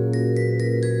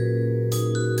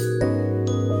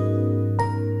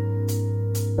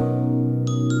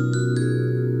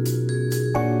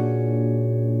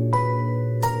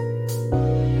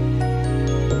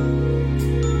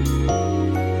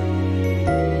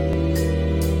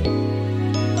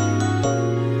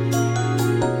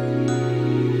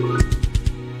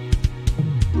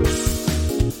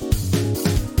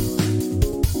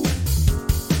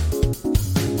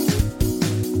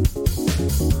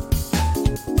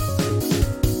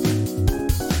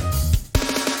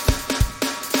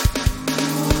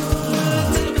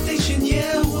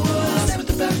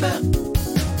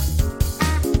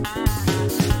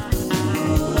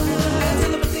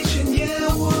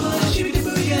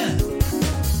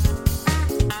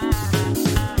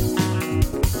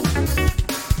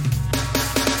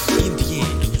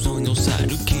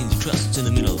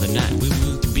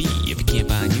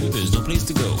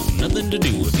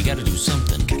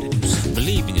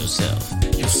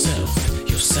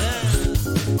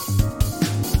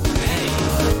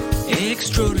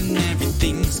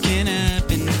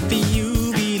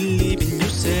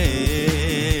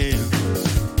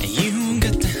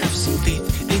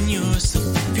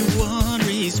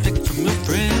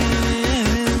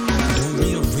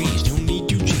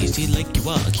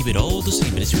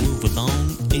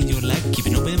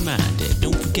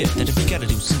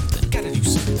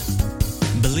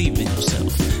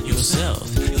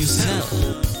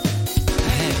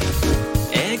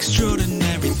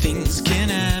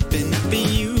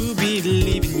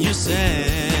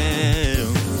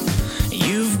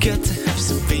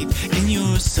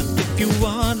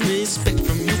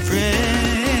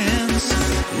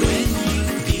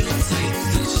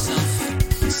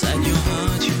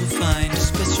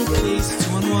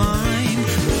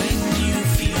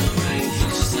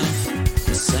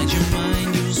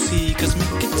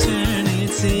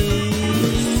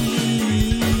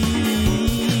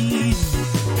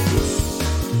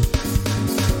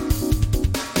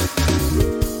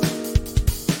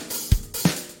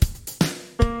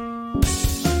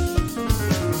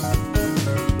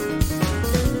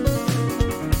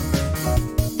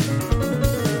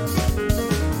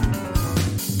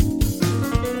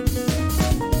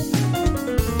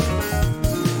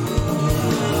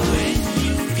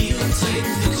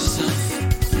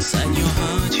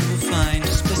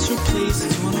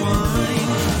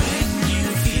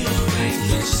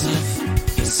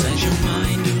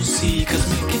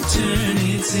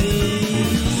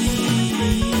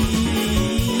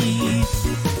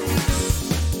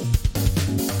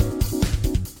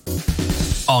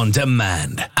 On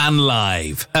demand and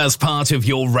live as part of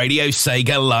your Radio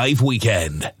Sega Live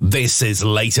weekend. This is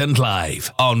Latent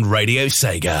Live on Radio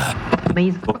Sega.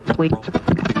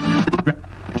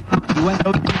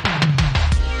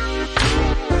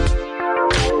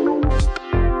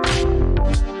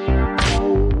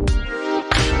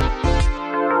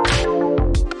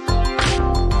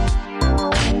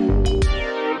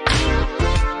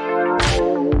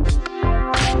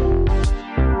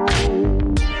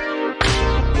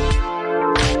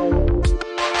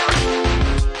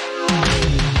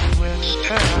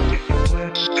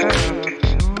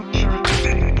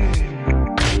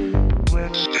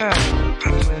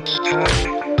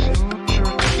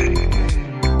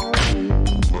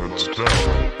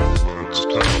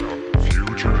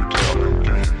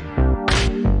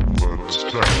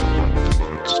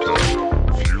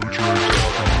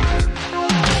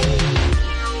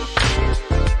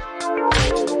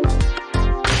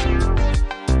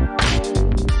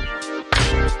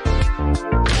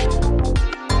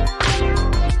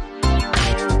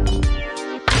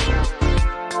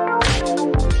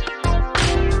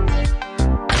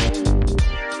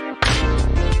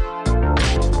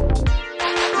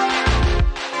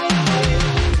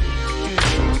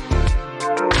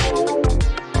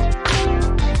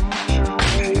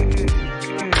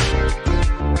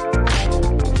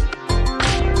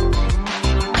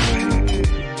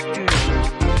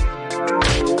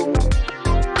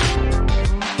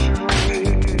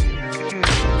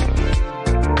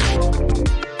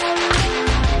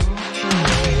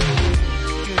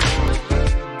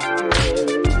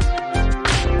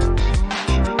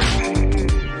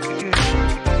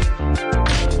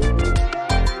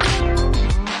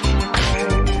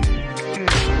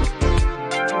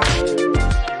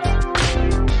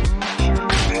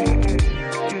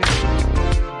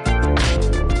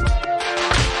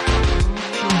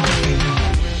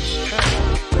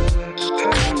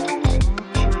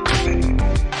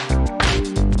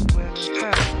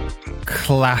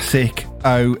 classic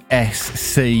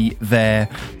OSC there.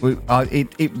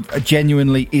 It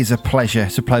genuinely is a pleasure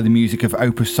to play the music of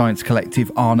Opus Science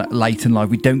Collective on Late and Live.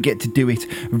 We don't get to do it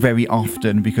very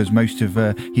often because most of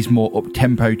his more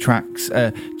up-tempo tracks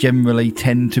generally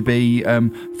tend to be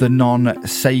the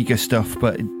non-Sega stuff,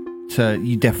 but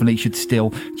you definitely should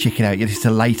still check it out. This is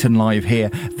a Late and Live here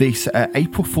this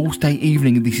April Fool's Day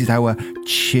evening. This is our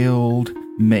chilled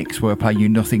mix. We're playing you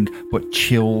nothing but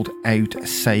chilled out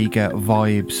Sega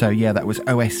vibes. So yeah, that was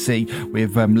OSC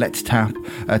with Let's Tap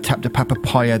Tap to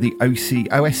Papapaya, the OSC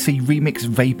remix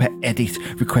Vapor edit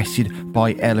requested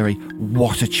by Ellery.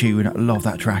 What a tune, love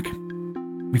that track.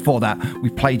 Before that, we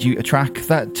played you a track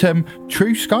that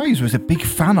True Skies was a big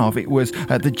fan of. It was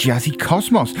the Jazzy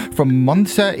Cosmos from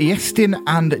Monza Iestin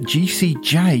and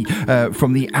GCJ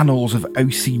from the Annals of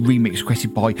OC remix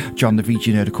requested by John the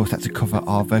VG Nerd. Of course, that's a cover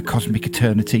of Cosmic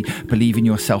Eternity, Believe in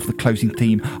Yourself, the closing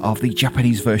theme of the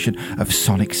Japanese version of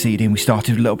Sonic CD. And we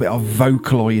started with a little bit of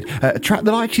Vocaloid, a track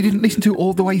that I actually didn't listen to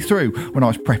all the way through when I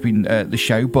was prepping the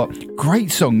show, but great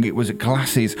song. It was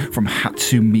Glasses from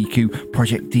Hatsumiku,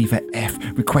 Project Diva F,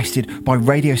 requested by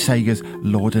Radio Sega's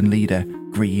Lord and Leader,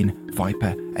 Green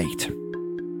Viper 8.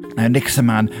 Now,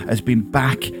 Nixaman has been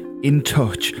back in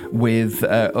touch with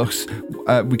us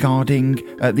regarding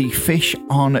the fish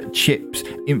on chips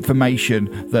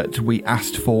information that we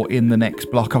asked for in the next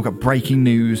block. I've got breaking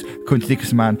news. According to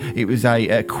Nixaman, it was a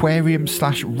aquarium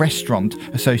 / restaurant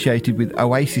associated with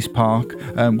Oasis Park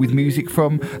with music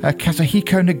from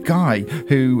Kazuhiko Nagai,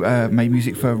 who made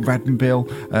music for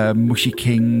Radmobile, Mushy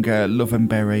King, Love and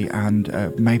Berry, and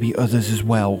maybe others as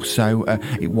well. So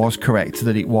it was correct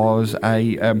that it was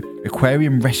a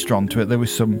aquarium restaurant. There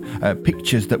was some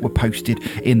pictures that were posted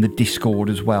in the Discord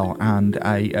as well, and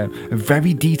a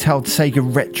very detailed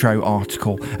Sega Retro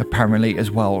article apparently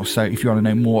as well. So if you want to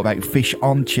know more about fish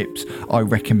on chips, I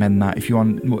recommend that. If you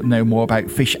want to know more about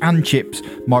fish and chips,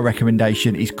 my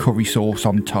recommendation is curry sauce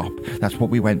on top. That's what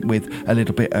we went with a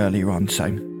little bit earlier on.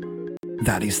 So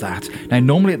that is that. Now,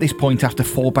 normally at this point, after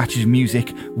 4 batches of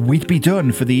music, we'd be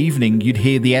done for the evening. You'd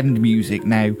hear the end music.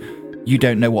 Now, you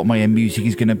don't know what my end music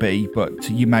is going to be, but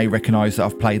you may recognise that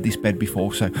I've played this bed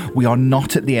before. So we are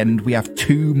not at the end. We have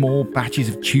 2 more batches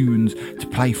of tunes to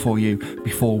play for you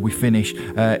before we finish,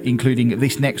 including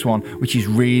this next one, which is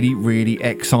really, really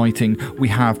exciting. We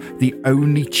have the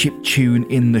only chip tune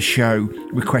in the show,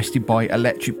 requested by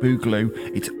Electric Boogaloo.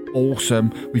 It's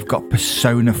awesome. We've got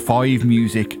Persona 5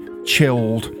 music,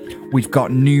 chilled. We've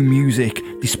got new music,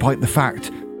 despite the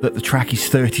fact that the track is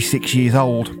 36 years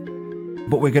old.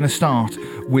 But we're going to start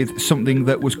with something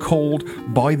that was called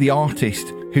by the artist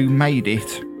who made it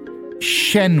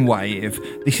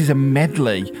Shenwave. This is a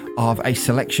medley of a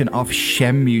selection of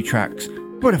Shenmue tracks,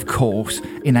 but of course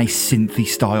in a synthy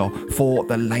style for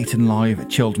the Late and Live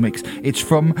chilled mix. It's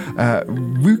from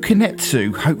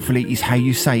Rukunetsu, hopefully is how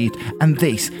you say it, and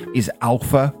this is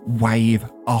Alpha Wave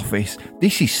Office.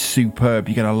 This is superb.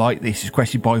 You're going to like this. It's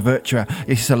requested by Virtua.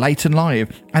 This is a Late and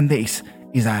Live, and this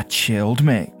is our chilled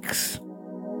mix.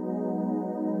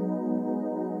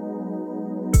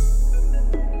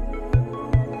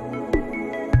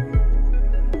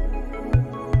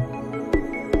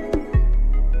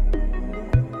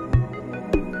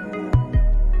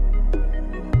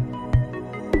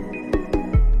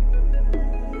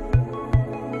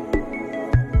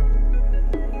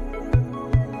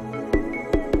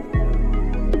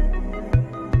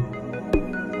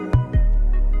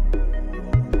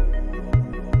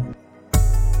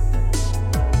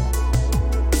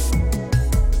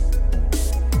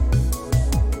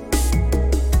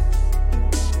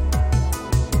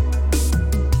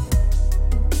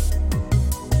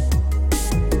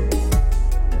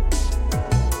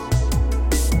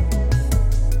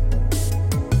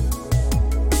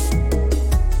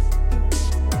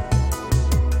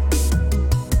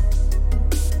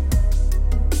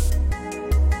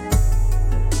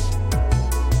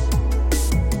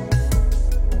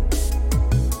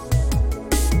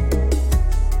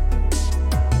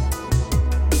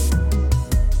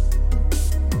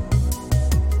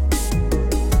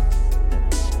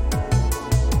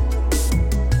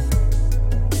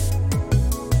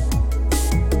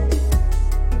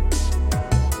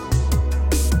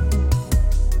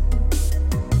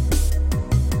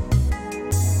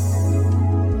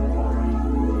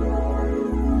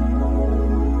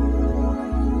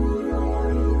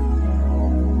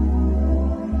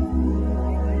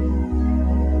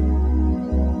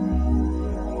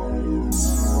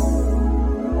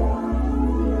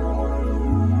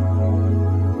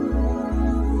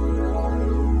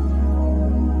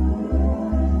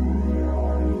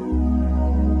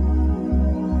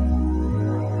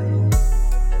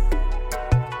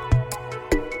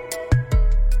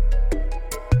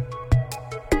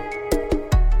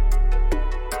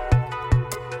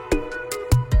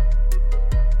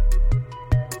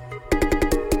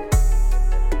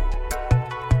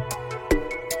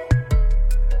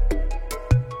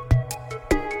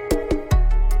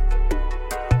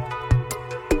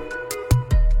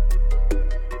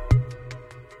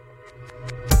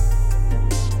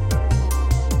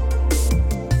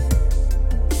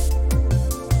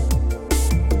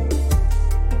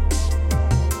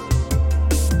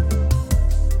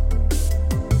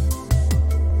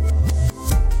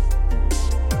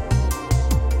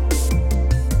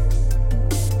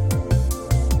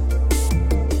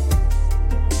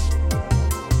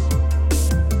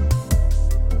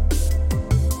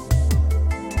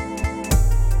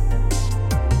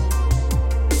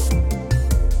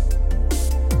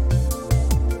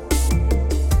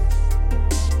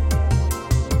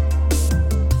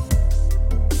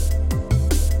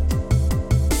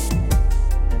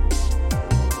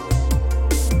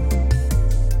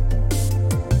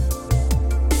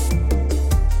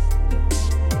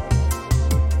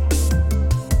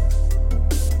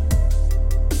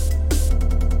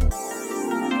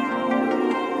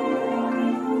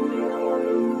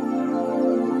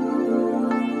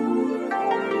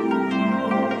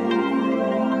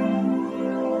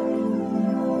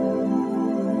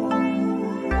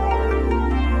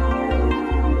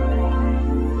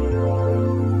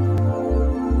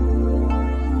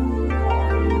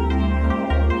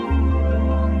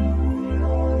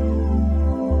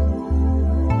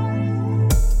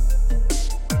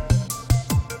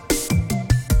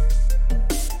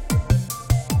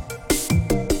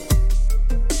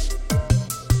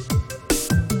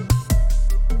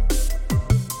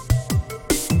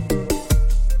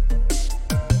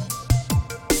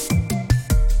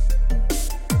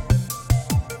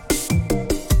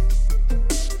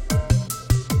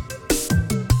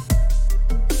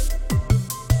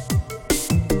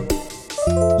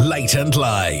 Latent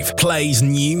Live plays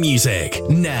new music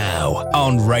now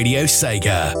on Radio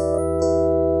Sega.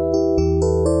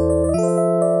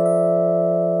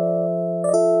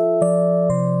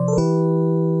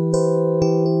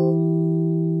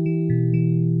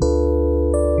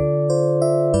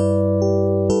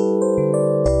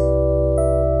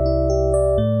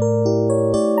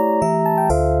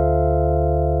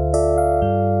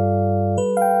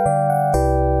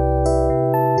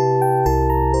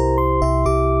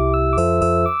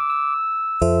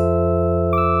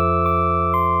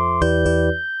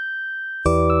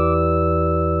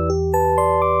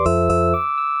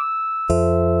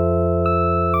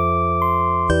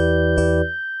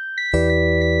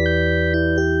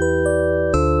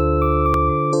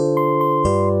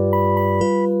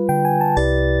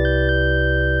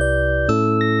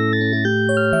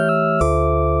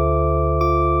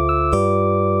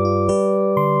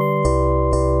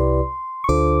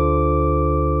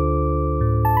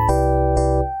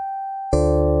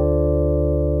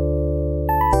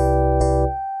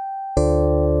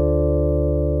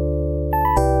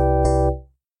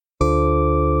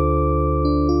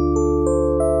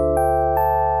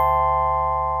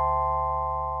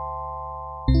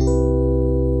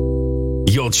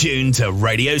 Tuned to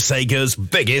Radio Sega's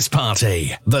biggest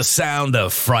party, the sound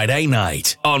of Friday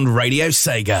night on Radio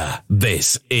Sega.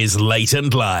 This is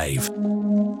Latent Live.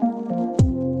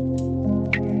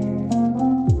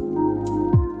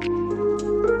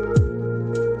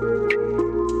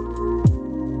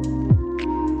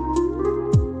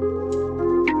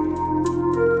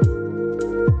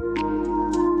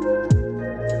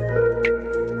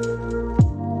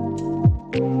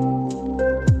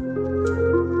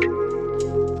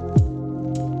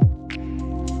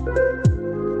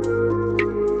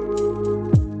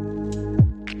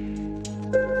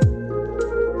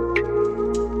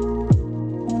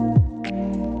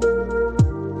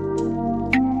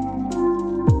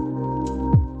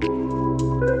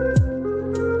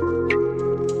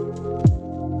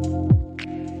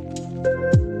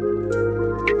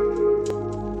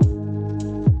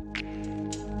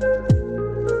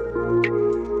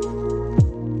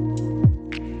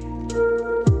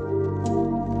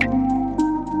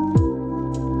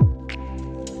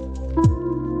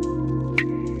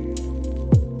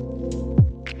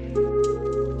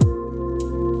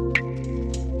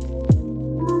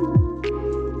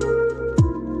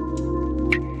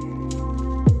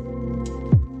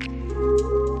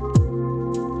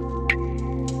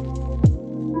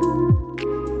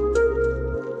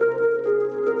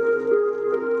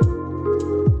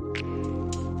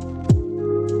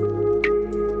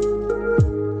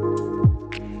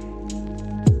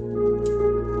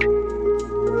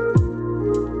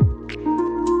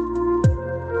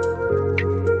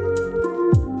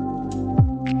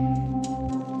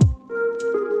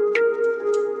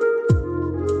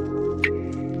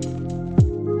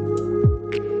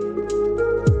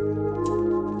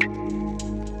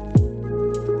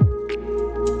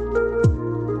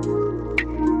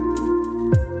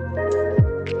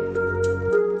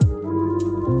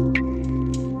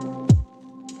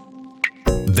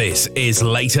 This is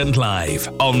Latent Live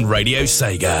on Radio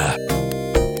Sega.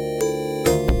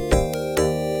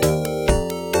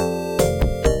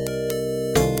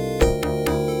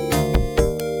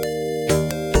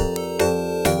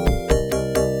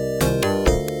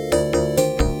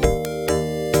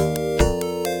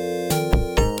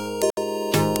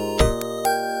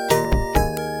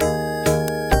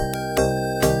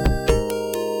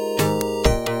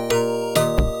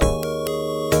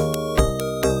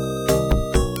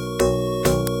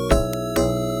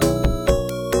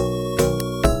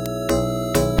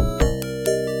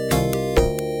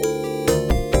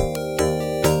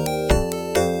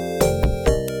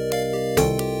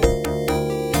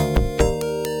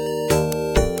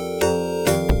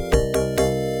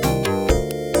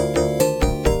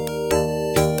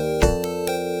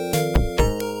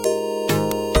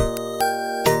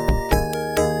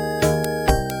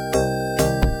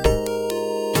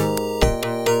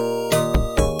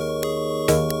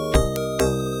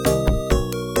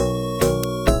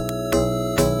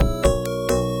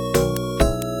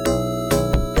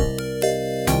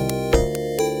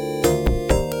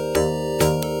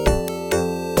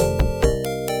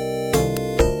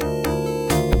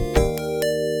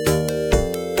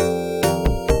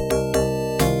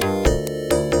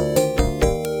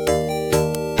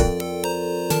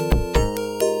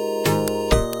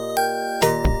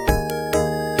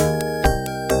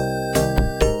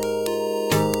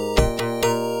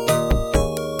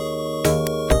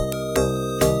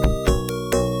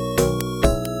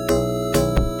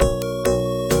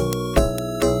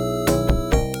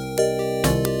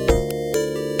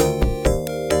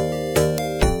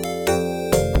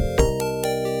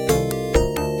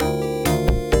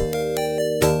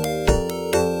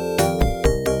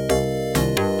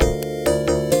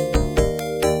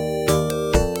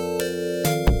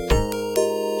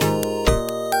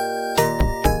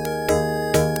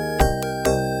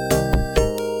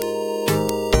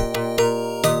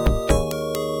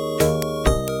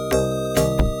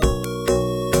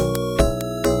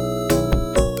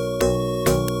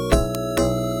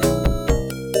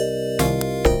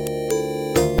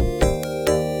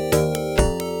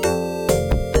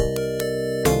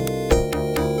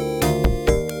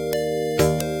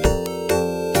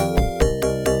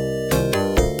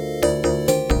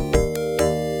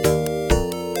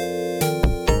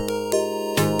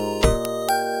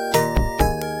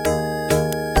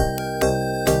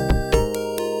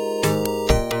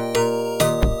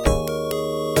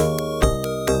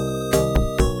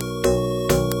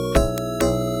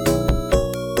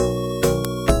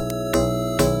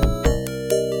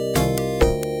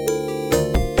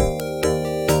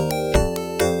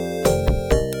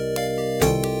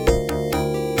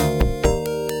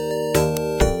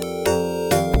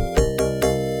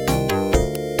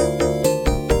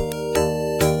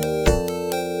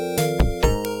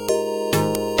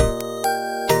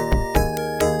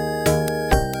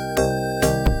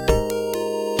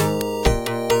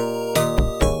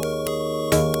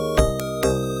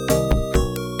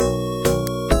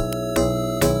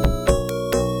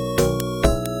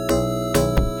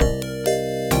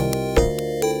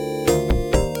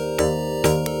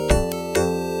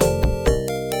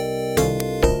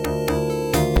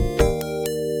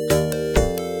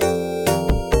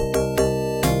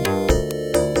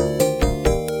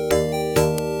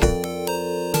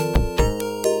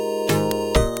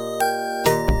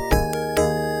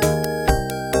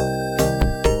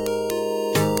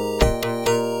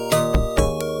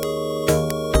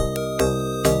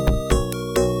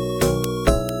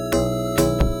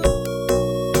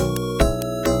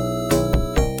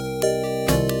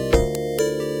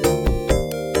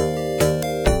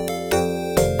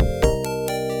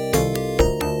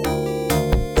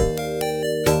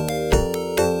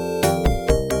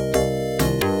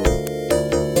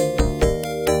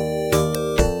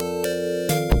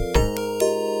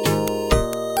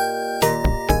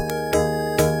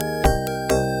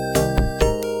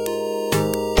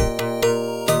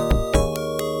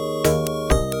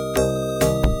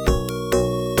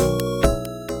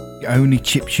 only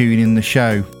chiptune in the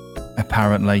show.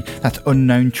 Apparently, that's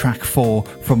Unknown Track 4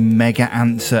 from Mega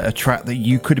Answer, a track that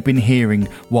you could have been hearing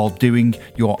while doing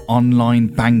your online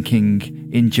banking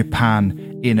in Japan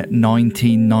in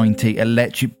 1990.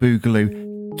 Electric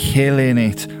Boogaloo killing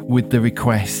it with the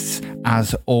requests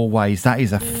as always. That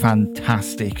is a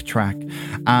fantastic track.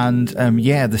 And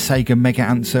the Sega Mega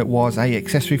Answer was a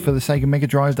accessory for the Sega Mega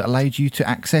Drive that allowed you to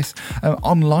access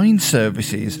online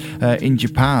services in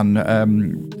Japan.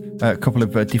 A couple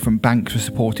of different banks were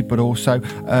supported, but also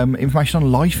information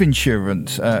on life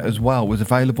insurance as well was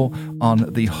available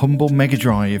on the humble Mega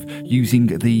Drive using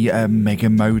the Mega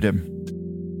Modem.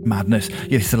 Madness.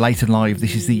 Yes, it's a Late and Live.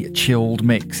 This is the chilled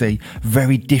mix, a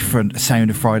very different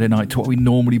sound of Friday night to what we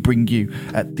normally bring you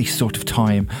at this sort of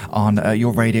time on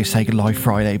your Radio Sega Live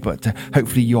Friday, but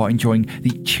hopefully you are enjoying the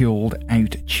chilled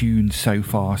out tunes so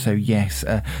far. So yes,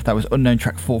 that was Unknown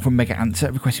Track 4 from Mega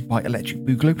Answer, requested by Electric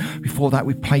Boogaloo. Before that,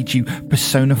 we played you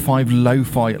Persona 5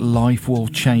 Lo-Fi Life Will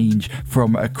Change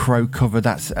from a Crow cover.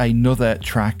 That's another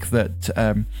track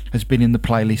that has been in the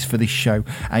playlist for this show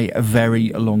a very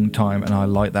long time, and I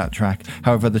like that track.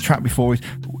 However, the track before it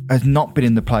has not been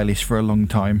in the playlist for a long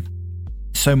time,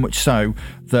 so much so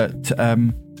that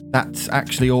that's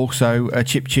actually also a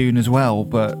chiptune as well,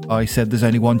 but I said there's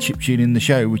only one chiptune in the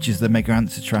show, which is the Mega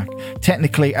Answer track.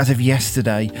 Technically, as of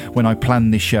yesterday, when I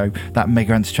planned this show, that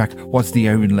Mega Answer track was the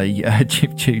only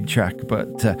chiptune track,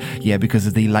 but because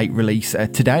of the late release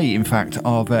today, in fact,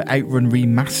 of Outrun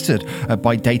Remastered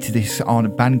by Datadisc on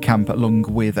Bandcamp, along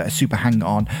with Super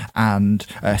Hang-On and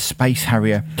Space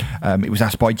Harrier, it was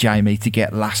asked by Jamie to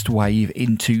get Last Wave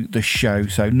into the show,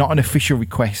 so not an official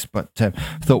request, but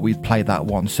thought we'd play that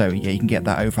one. So yeah, you can get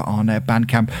that over on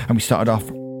Bandcamp. And we started off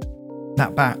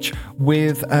that batch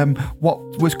with what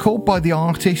was called by the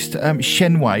artist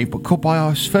Shenwave, but called by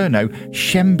our Sferno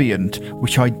Shembient,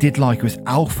 which I did like. It was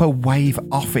Alpha Wave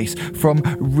Office from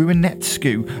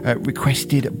Ruinetscu,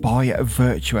 requested by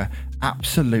Virtua.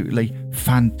 Absolutely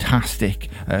fantastic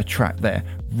track there.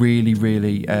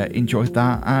 Really enjoyed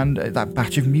that, and that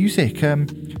batch of music.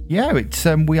 It's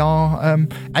we are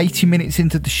 80 minutes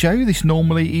into the show. This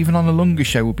normally, even on a longer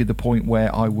show, would be the point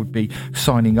where I would be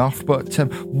signing off, but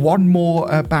one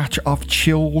more batch of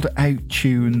chilled out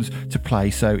tunes to play.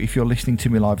 So if you're listening to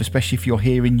me live, especially if you're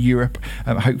here in Europe,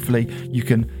 hopefully you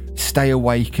can stay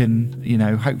awake, and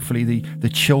hopefully the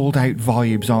chilled out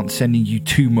vibes aren't sending you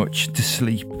too much to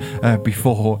sleep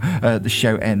before the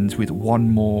show ends, with one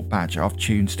more batch of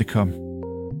tunes to come.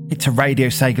 It's a Radio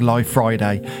Sega Live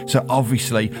Friday, so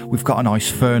obviously we've got an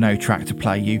Iceferno track to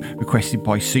play you, requested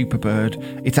by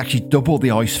Superbird. It's actually double the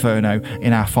Iceferno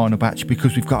in our final batch,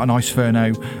 because we've got an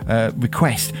Iceferno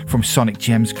request from Sonic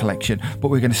Gems collection. But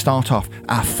we're going to start off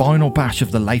our final batch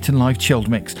of the Late and Live Chilled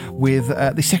Mix with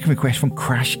the second request from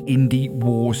Crash Indie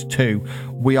Wars 2.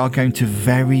 We are going to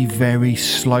very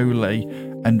slowly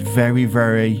and very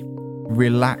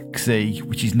relaxy,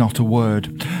 which is not a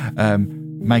word,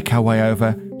 make our way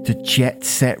over to Jet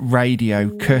Set Radio,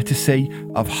 courtesy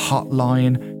of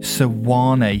Hotline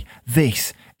Sawani.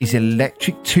 This is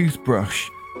Electric Toothbrush,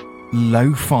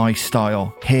 lo-fi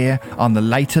style, here on the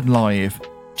Late and Live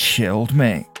Chilled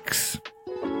Mix.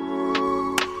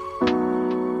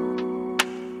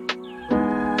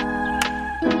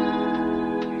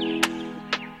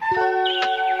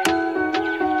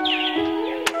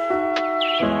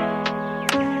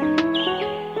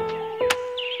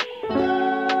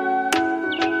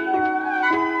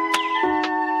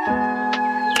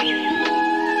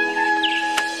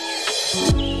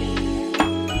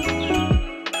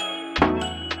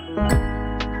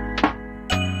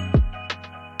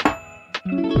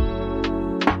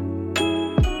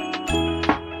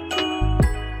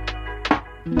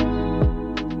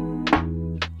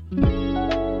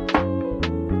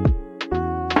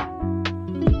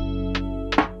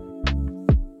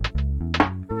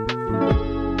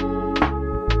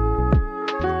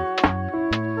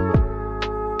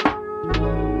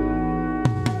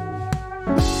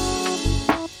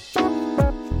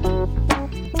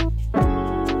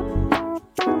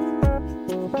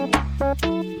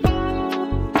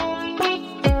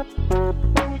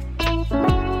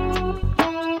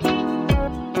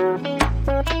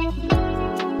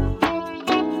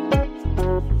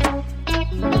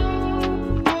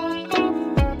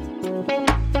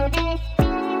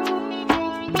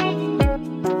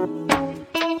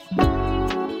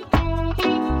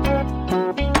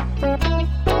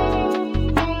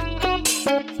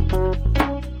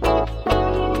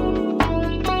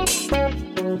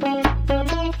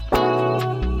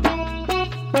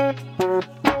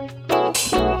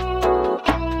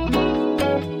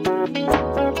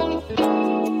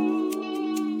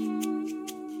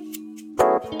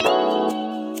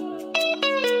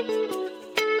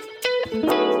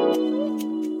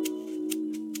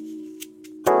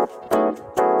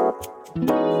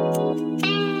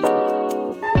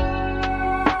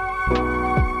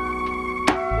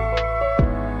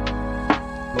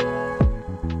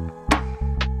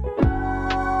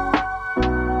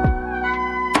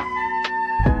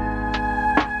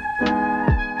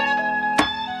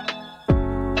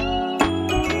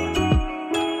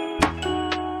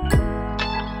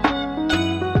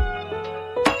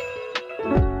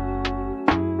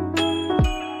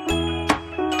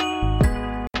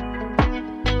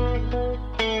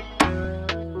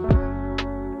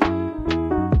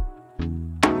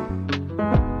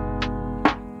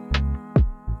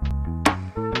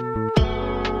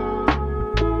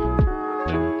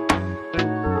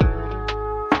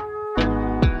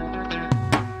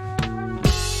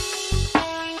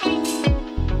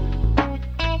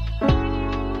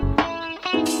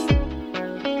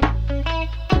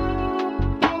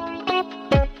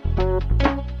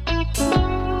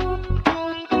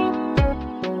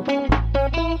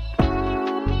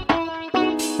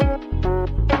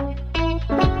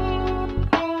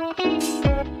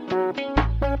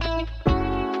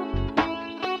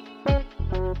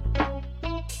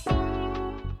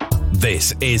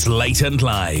 This is Latent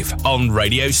Live on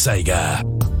Radio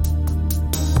Sega.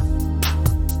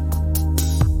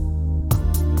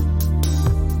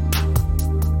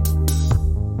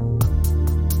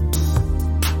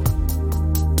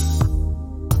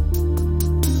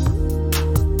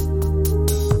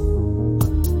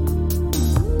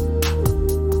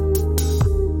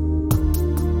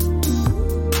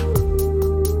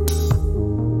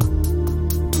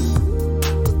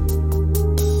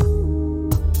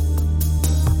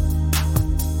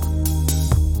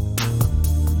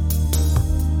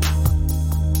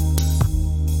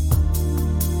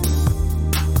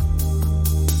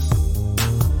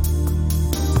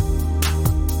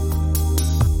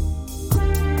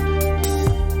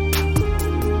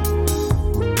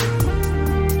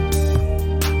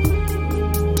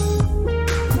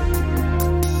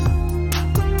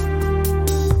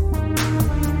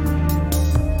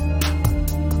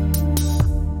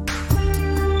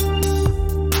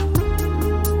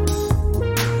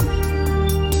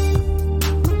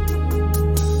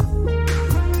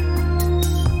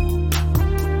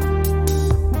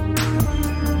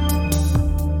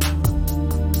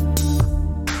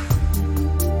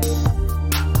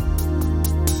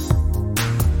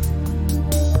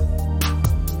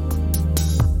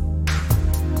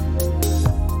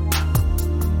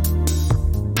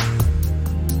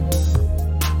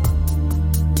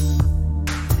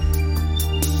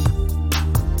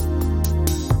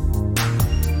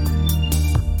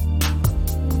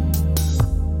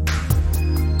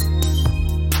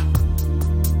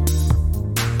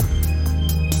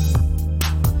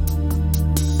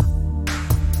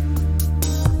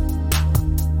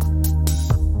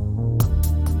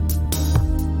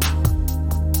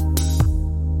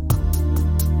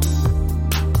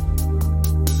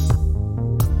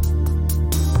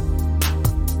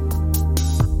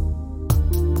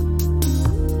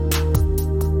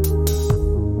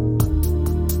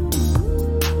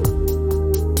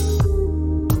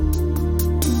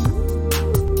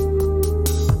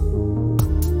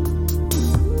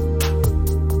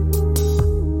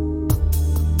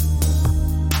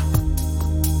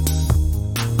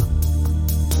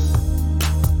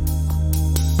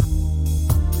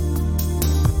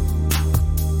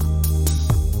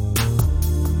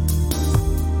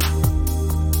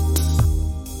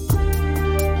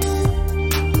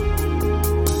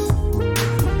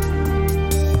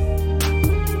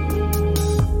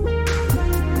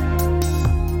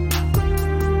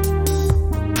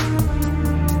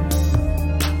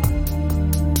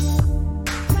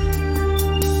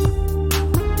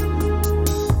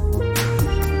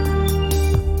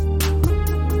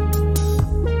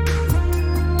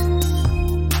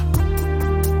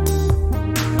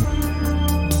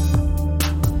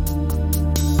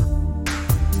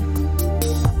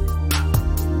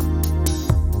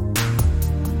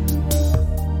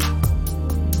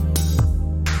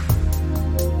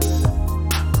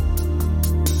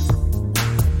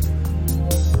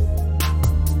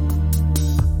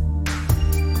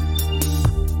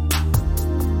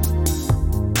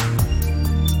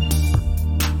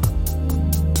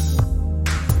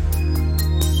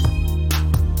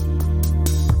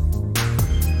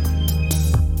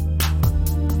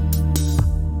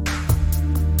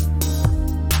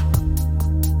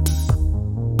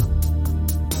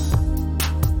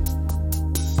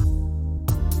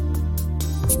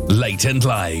 Latent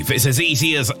Live is as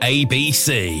easy as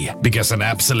ABC because an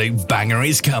absolute banger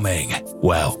is coming.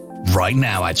 Well, right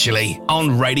now actually,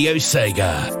 on Radio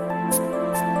Sega.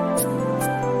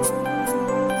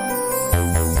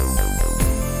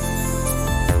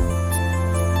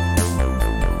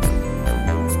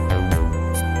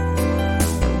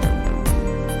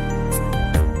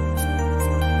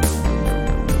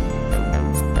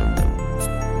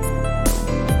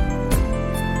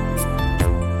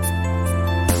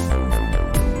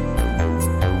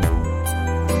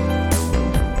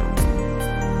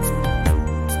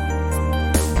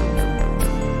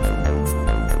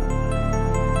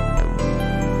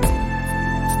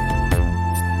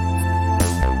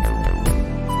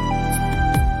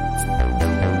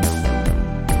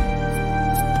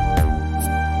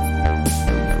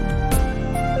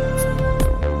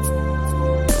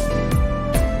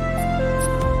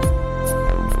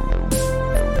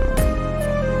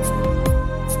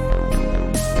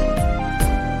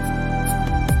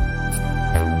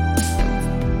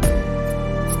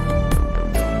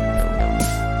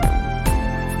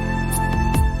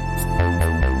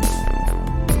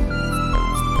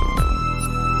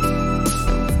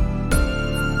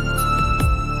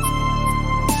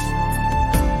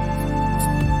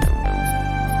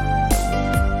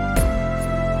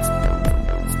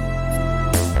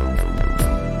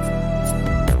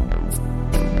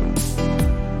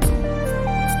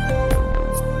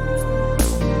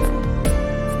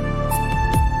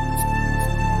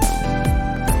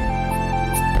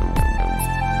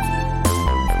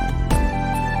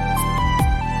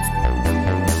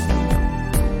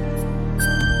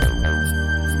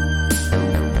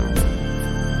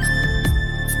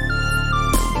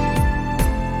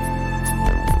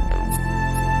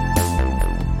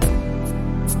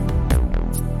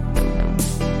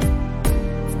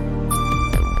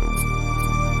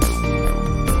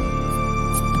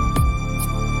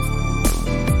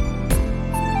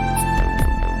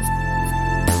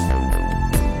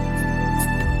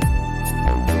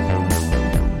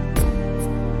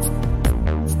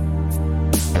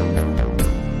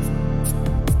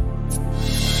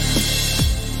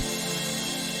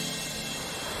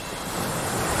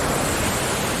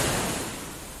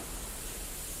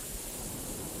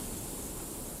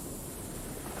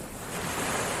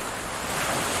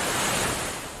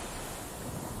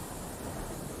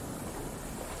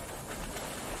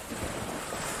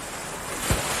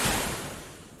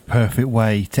 perfect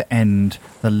way to end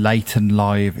the late and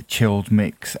live chilled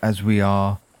mix as we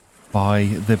are by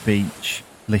the beach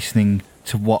listening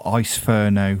to what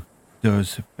Iceferno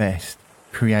does best,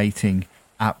 creating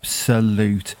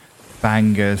absolute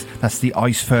bangers. That's the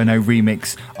Iceferno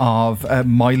remix of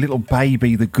My Little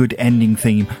Baby, the good ending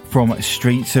theme from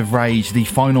Streets of Rage, the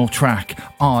final track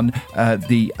on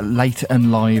the late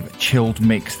and live chilled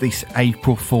mix this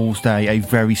April Fool's Day, a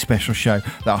very special show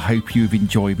that I hope you've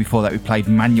enjoyed. Before that we played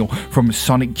Manual from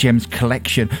Sonic Gems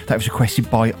Collection, that was requested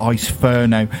by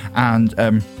Iceferno,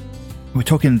 and we're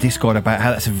talking in the Discord about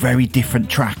how that's a very different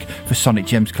track for Sonic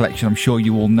Gems Collection. I'm sure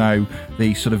you all know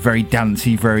the sort of very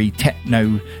dancey, very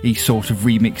techno-y sort of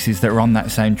remixes that are on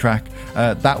that same track.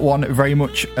 That one, very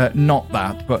much not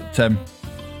that, but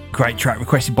great track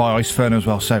requested by Iceferno as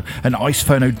well. So an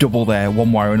Iceferno double there,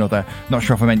 one way or another. Not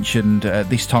sure if I mentioned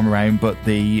this time around, but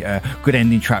the good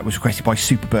ending track was requested by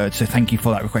Superbird. So thank you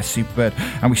for that request, Superbird.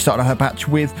 And we started our batch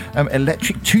with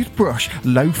Electric Toothbrush,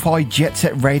 Lo-Fi Jet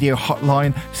Set Radio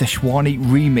Hotline Seshwani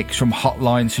remix from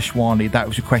Hotline Seshwani. That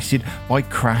was requested by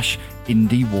Crash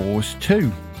Indie Wars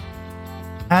 2.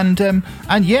 And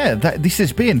yeah, this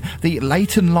has been the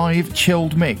Late and Live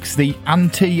chilled mix, the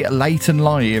anti-Late and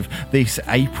Live this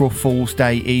April Fool's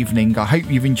Day evening. I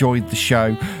hope you've enjoyed the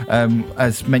show.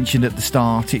 As mentioned at the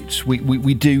start,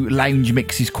 we do lounge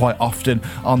mixes quite often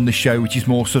on the show, which is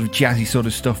more sort of jazzy sort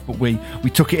of stuff, but we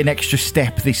took it an extra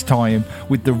step this time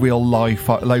with the real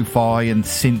lo-fi and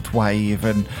synthwave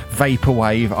and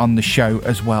vaporwave on the show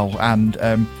as well. And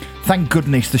thank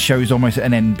goodness the show is almost at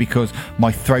an end, because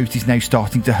my throat is now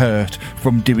starting to hurt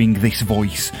from doing this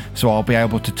voice. So I'll be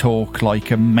able to talk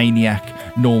like a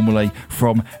maniac normally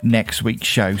from next week's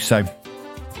show. So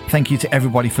thank you to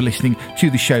everybody for listening to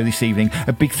the show this evening.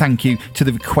 A big thank you to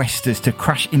the requesters, to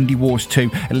Crash Indie Wars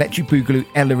 2, Electric Boogaloo,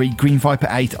 Ellery, Green Viper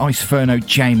 8, Iceferno,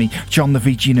 Jamie, John the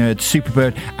VG Nerd,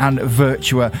 Superbird and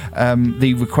Virtua.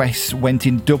 The requests went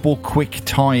in double quick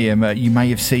time. You may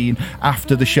have seen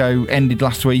after the show ended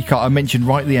last week, I mentioned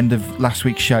right at the end of last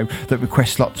week's show that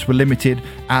request slots were limited,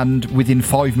 and within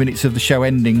 5 minutes of the show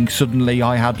ending, suddenly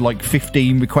I had like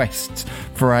 15 requests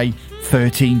for a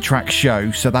 13-track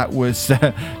show. So that was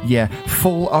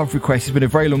full of requests. It's been a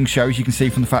very long show, as you can see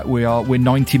from the fact we're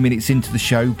 90 minutes into the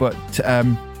show, but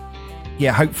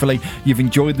hopefully you've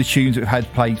enjoyed the tunes that we've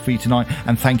had played for you tonight,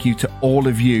 and thank you to all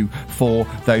of you for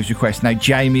those requests. Now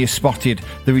Jamie has spotted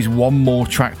there is one more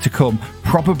track to come,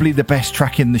 probably the best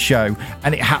track in the show,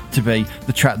 and it had to be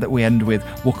the track that we end with.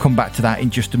 We'll come back to that in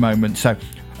just a moment. So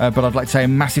but I'd like to say a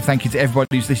massive thank you to everybody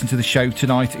who's listened to the show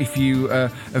tonight. If you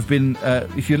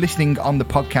if you're listening on the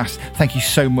podcast, thank you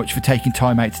so much for taking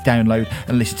time out to download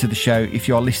and listen to the show. If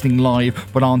you are listening live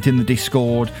but aren't in the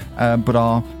Discord, but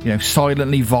are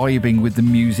silently vibing with the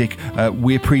music,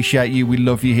 we appreciate you. We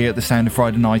love you here at the Sound of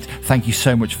Friday Night. Thank you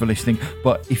so much for listening.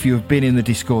 But if you have been in the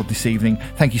Discord this evening,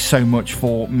 thank you so much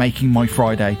for making my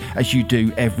Friday, as you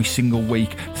do every single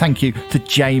week. Thank you to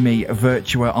Jamie,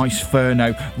 Virtua,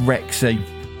 Iceferno, Rexy,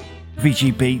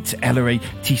 VG Beats, Ellery,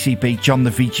 TCB, John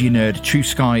the VG Nerd, True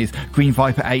Skies, Green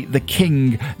Viper 8, The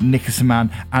King, Nicholson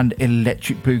Man, and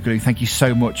Electric Boogaloo. Thank you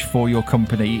so much for your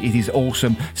company. It is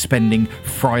awesome spending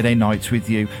Friday nights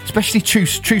with you, especially True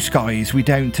Skies. We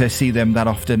don't see them that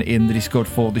often in the Discord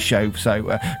for the show,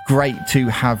 so great to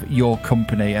have your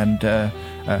company, and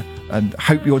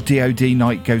hope your DOD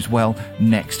night goes well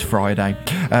next Friday.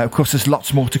 Of course, there's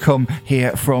lots more to come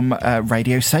here from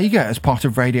Radio Sega as part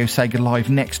of Radio Sega Live.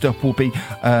 Next up will be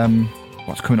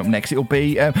what's coming up next? It'll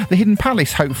be The Hidden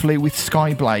Palace, hopefully, with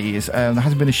Skyblaze. There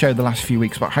hasn't been a show the last few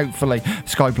weeks, but hopefully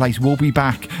Skyblaze will be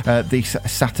back this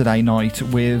Saturday night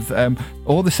with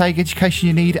all the Sega education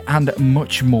you need and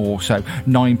much more. So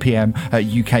 9 p.m.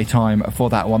 UK time for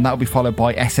that one. That'll be followed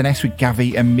by SNS with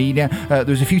Gavi and Mina. There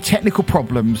was a few technical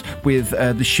problems with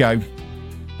the show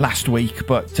last week,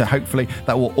 but hopefully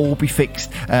that will all be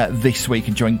fixed this week,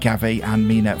 and join Gavi and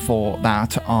Mina for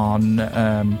that on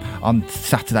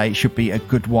Saturday. It should be a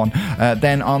good one.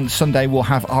 Then on Sunday we'll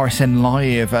have RSN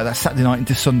Live. That's Saturday night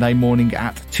into Sunday morning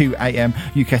at 2 a.m.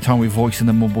 UK time with Voice and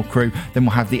the Mumble Crew. Then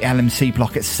we'll have the LMC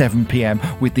block at 7 p.m.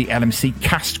 with the LMC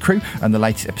Cast Crew and the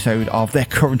latest episode of their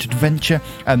current adventure.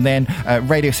 And then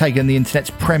Radio Sega and the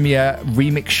Internet's premier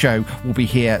remix show will be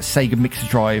here, Sega Mixer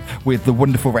Drive, with the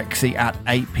wonderful Rexy at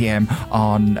 8 p.m.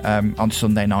 on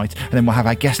Sunday night. And then we'll have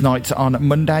our guest nights on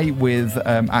Monday with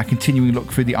our continuing look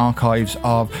through the archives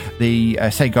of the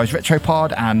Sega Guys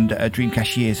Retropod and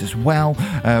Dreamcast years as well.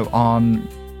 On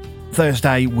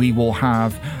Thursday we will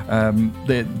have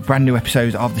the brand new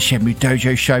episode of the Shenmue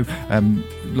Dojo show,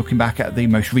 looking back at the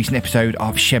most recent episode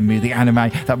of Shenmue the anime.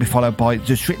 That'll be followed by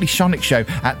the Strictly Sonic show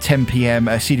at 10 p.m.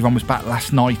 CD-ROM was back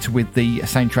last night with the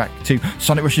soundtrack to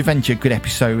Sonic Rush Adventure. Good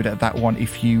episode, that one,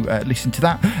 if you listen to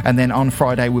that. And then on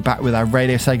Friday, we're back with our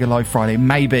Radio Sega Live Friday,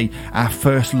 maybe our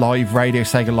first live Radio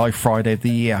Sega Live Friday of the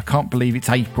year. I can't believe it's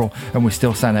April and we're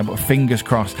still saying that, but fingers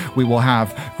crossed. We will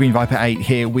have Green Viper 8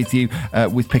 here with you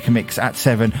with Pick a Mix at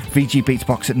 7, VG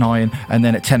Beatsbox at 9, and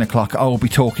then at 10 o'clock I will be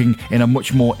talking in a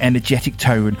much more energetic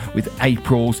tone with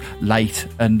April's Late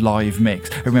and Live Mix.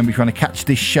 Remember, if you want to catch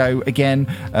this show again,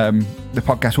 the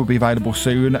podcast will be available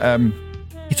soon.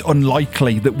 It's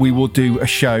unlikely that we will do a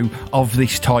show of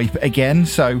this type again,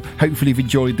 so hopefully you've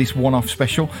enjoyed this one-off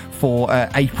special for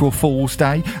April Fool's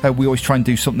Day. We always try and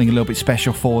do something a little bit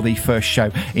special for the first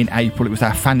show in April. It was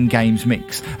our Fan Games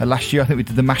mix. Last year I think we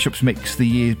did the Mashups mix the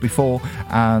year before,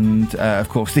 and of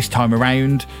course this time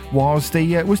around was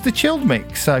the Chilled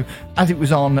mix. So as it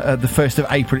was on the 1st of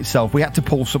April itself, we had to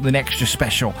pull something extra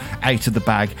special out of the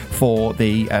bag for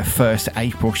the first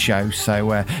April show.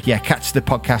 So yeah, catch the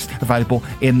podcast available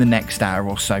in the next hour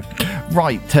or so.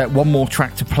 Right, one more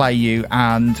track to play you,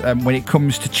 and when it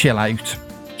comes to chill out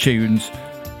tunes,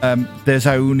 there's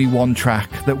only one track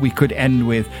that we could end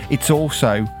with. It's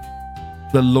also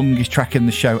the longest track in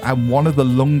the show, and one of the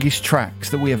longest tracks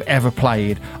that we have ever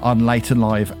played on Late and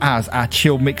Live, as our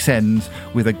chill mix ends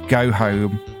with a Go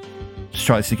Home. Let's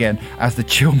try this again. As the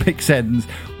chill mix ends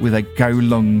with a Go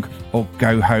Long or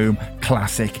Go Home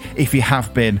classic. If you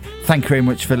have been, thank you very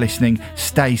much for listening.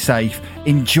 Stay safe.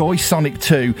 Enjoy Sonic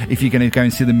 2 if you're going to go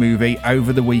and see the movie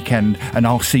over the weekend. And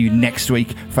I'll see you next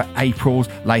week for April's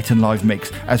Late and Live Mix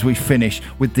as we finish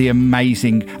with the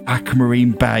amazing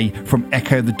Aquamarine Bay from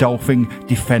Echo the Dolphin,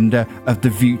 Defender of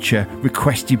the Future,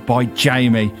 requested by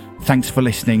Jamie. Thanks for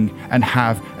listening and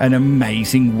have an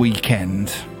amazing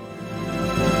weekend.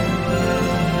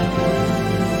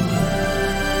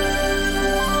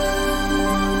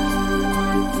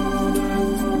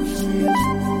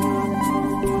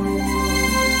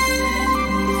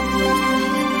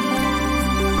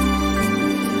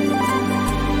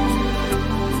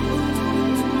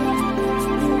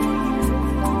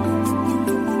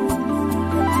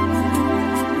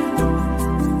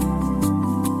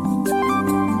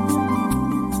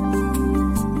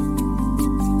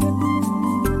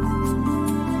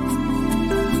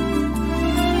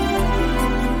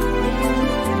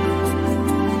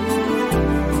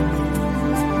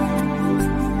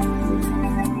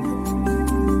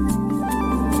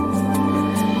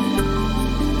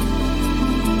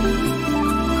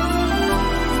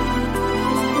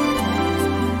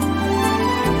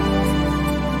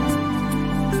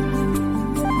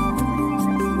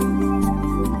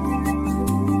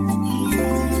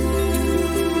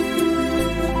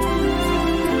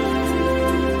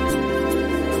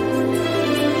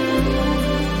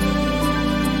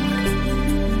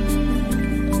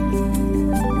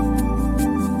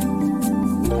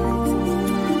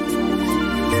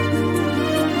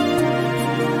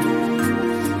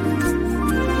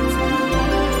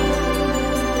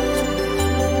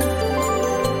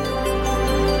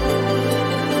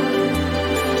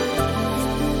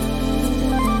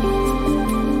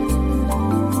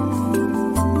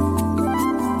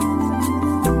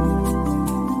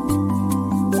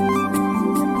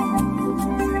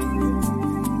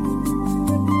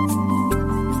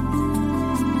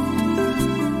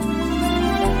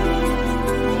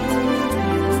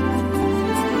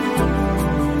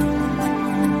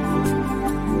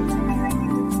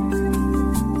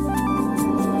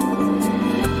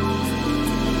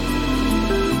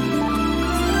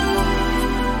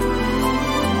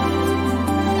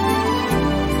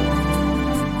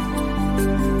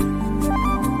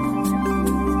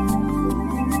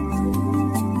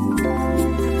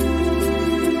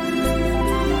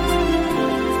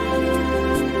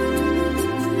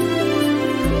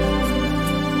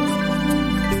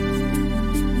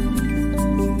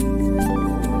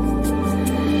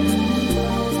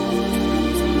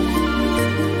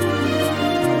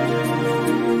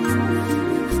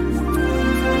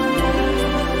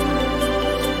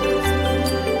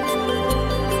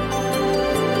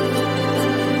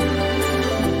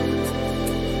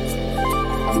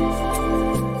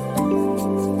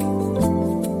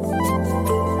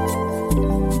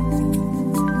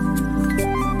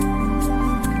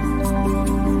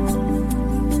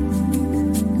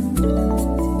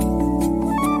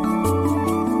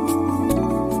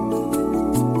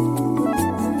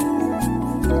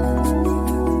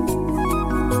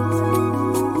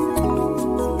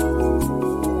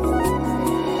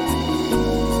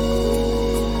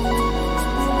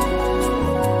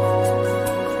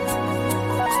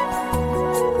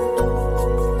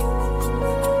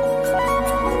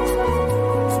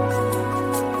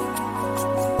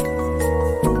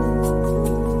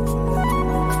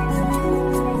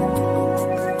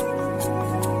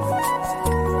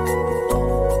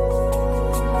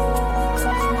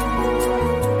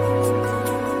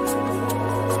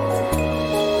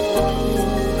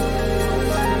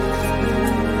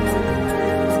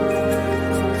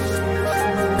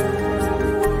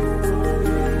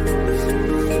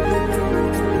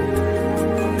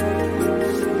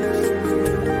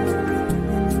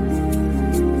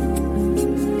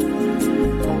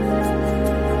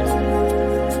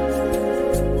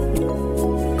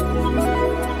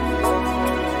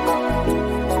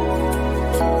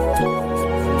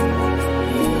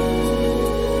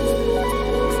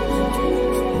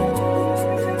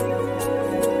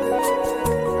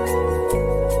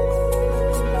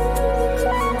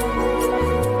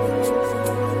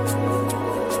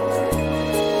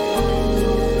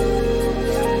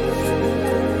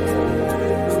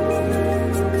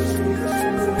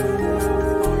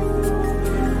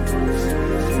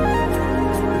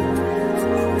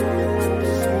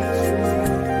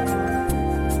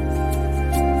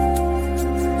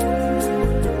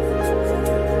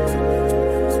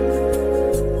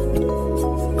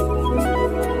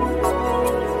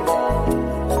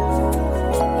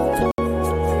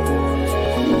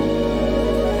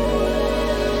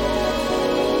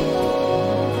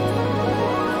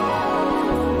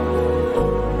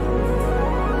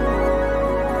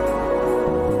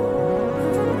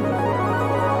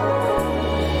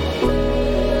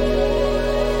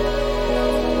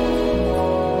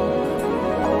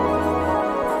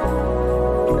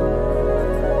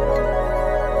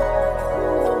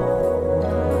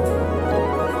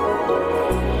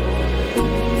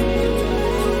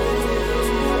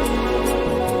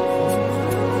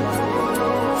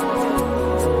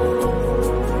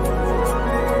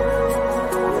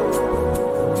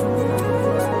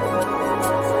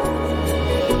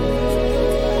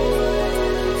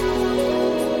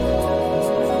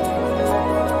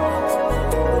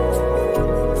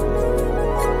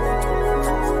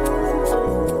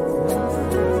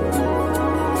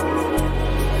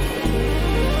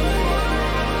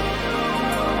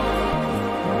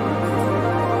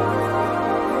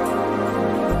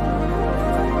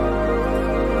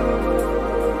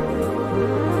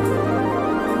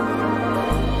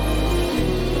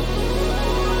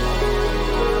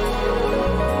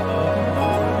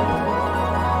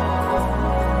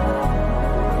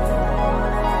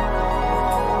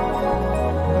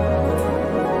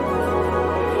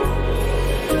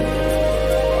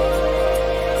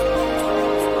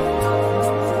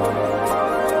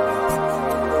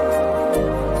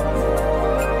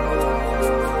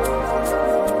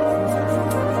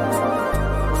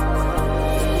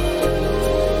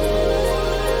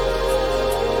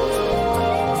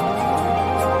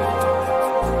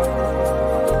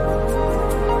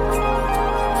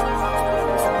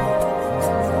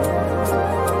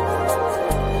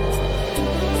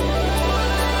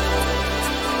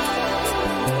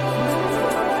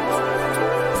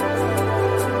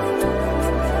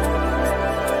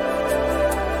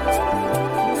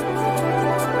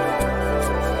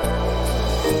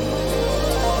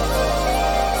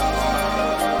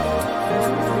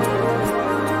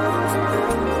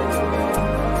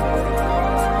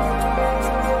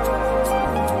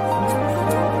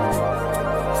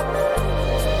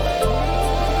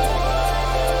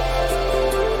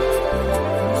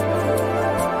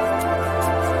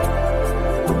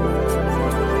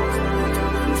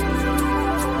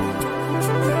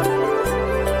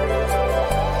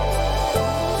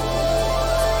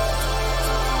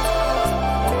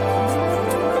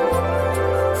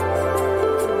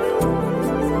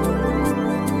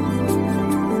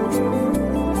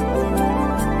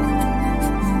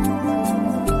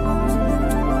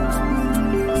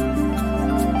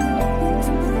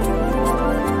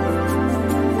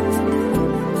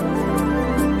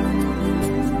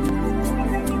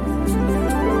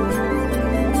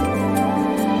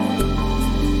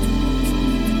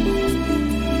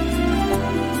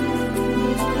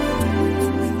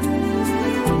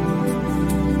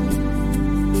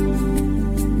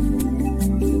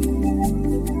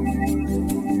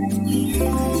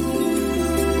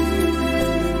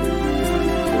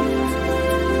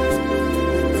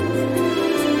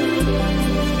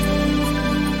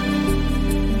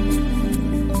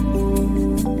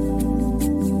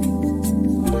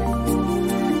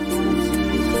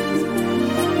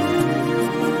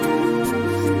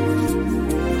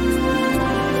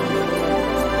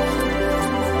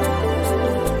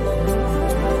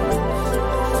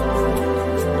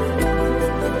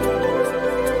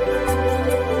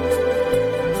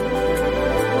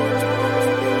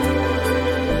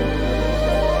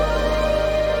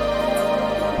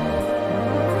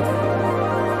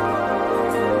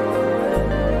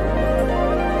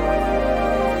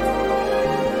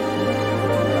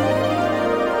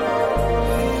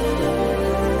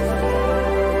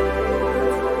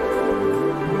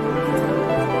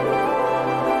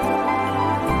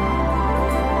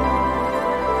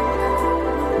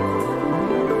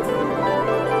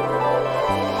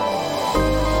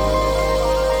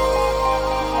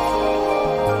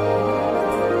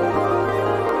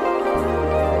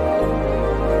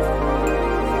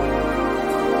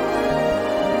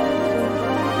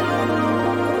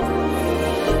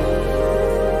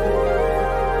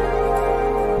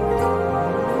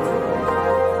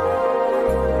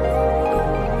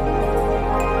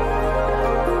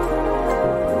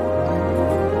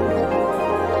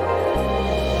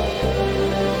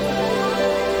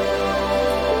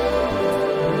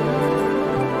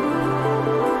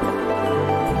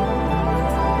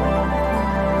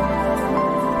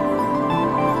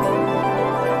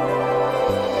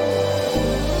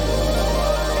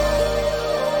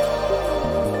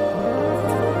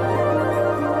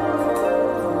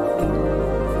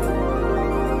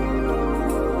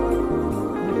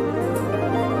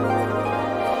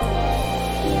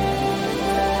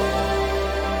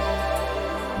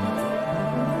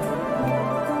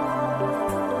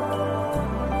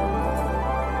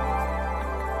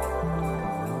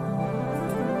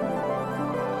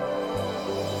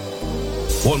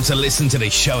 Want to listen to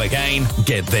this show again?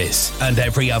 Get this and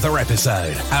every other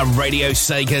episode at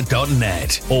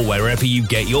radiosega.net or wherever you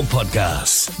get your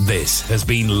podcasts. This has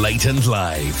been Latent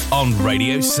Live on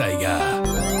Radio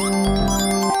Sega.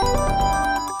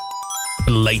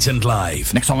 Latent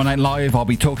Live. Next time on Latent Live, I'll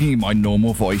be talking in my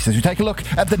normal voice as we take a look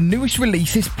at the newest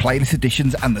releases, playlist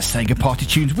additions, and the Sega party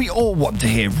tunes we all want to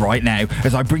hear right now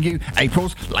as I bring you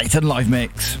April's Latent Live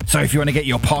mix. So if you want to get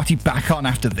your party back on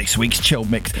after this week's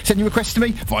chilled mix, send your requests to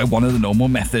me via one of the normal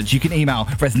methods. You can email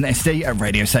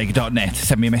residentsd@radiosega.net,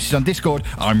 send me a message on Discord,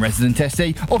 I'm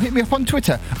ResidentSD, or hit me up on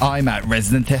Twitter, I'm at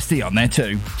ResidentSD on there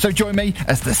too. So join me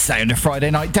as the sound of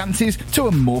Friday night dances to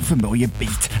a more familiar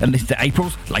beat and listen to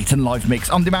April's Latent Live mix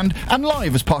on demand and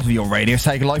live as part of your Radio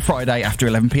Sega Live Friday after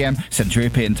 11pm Central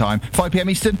European Time,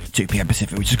 5pm Eastern, 2pm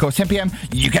Pacific, which is of course 10pm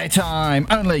UK time,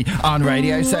 only on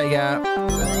Radio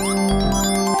Sega.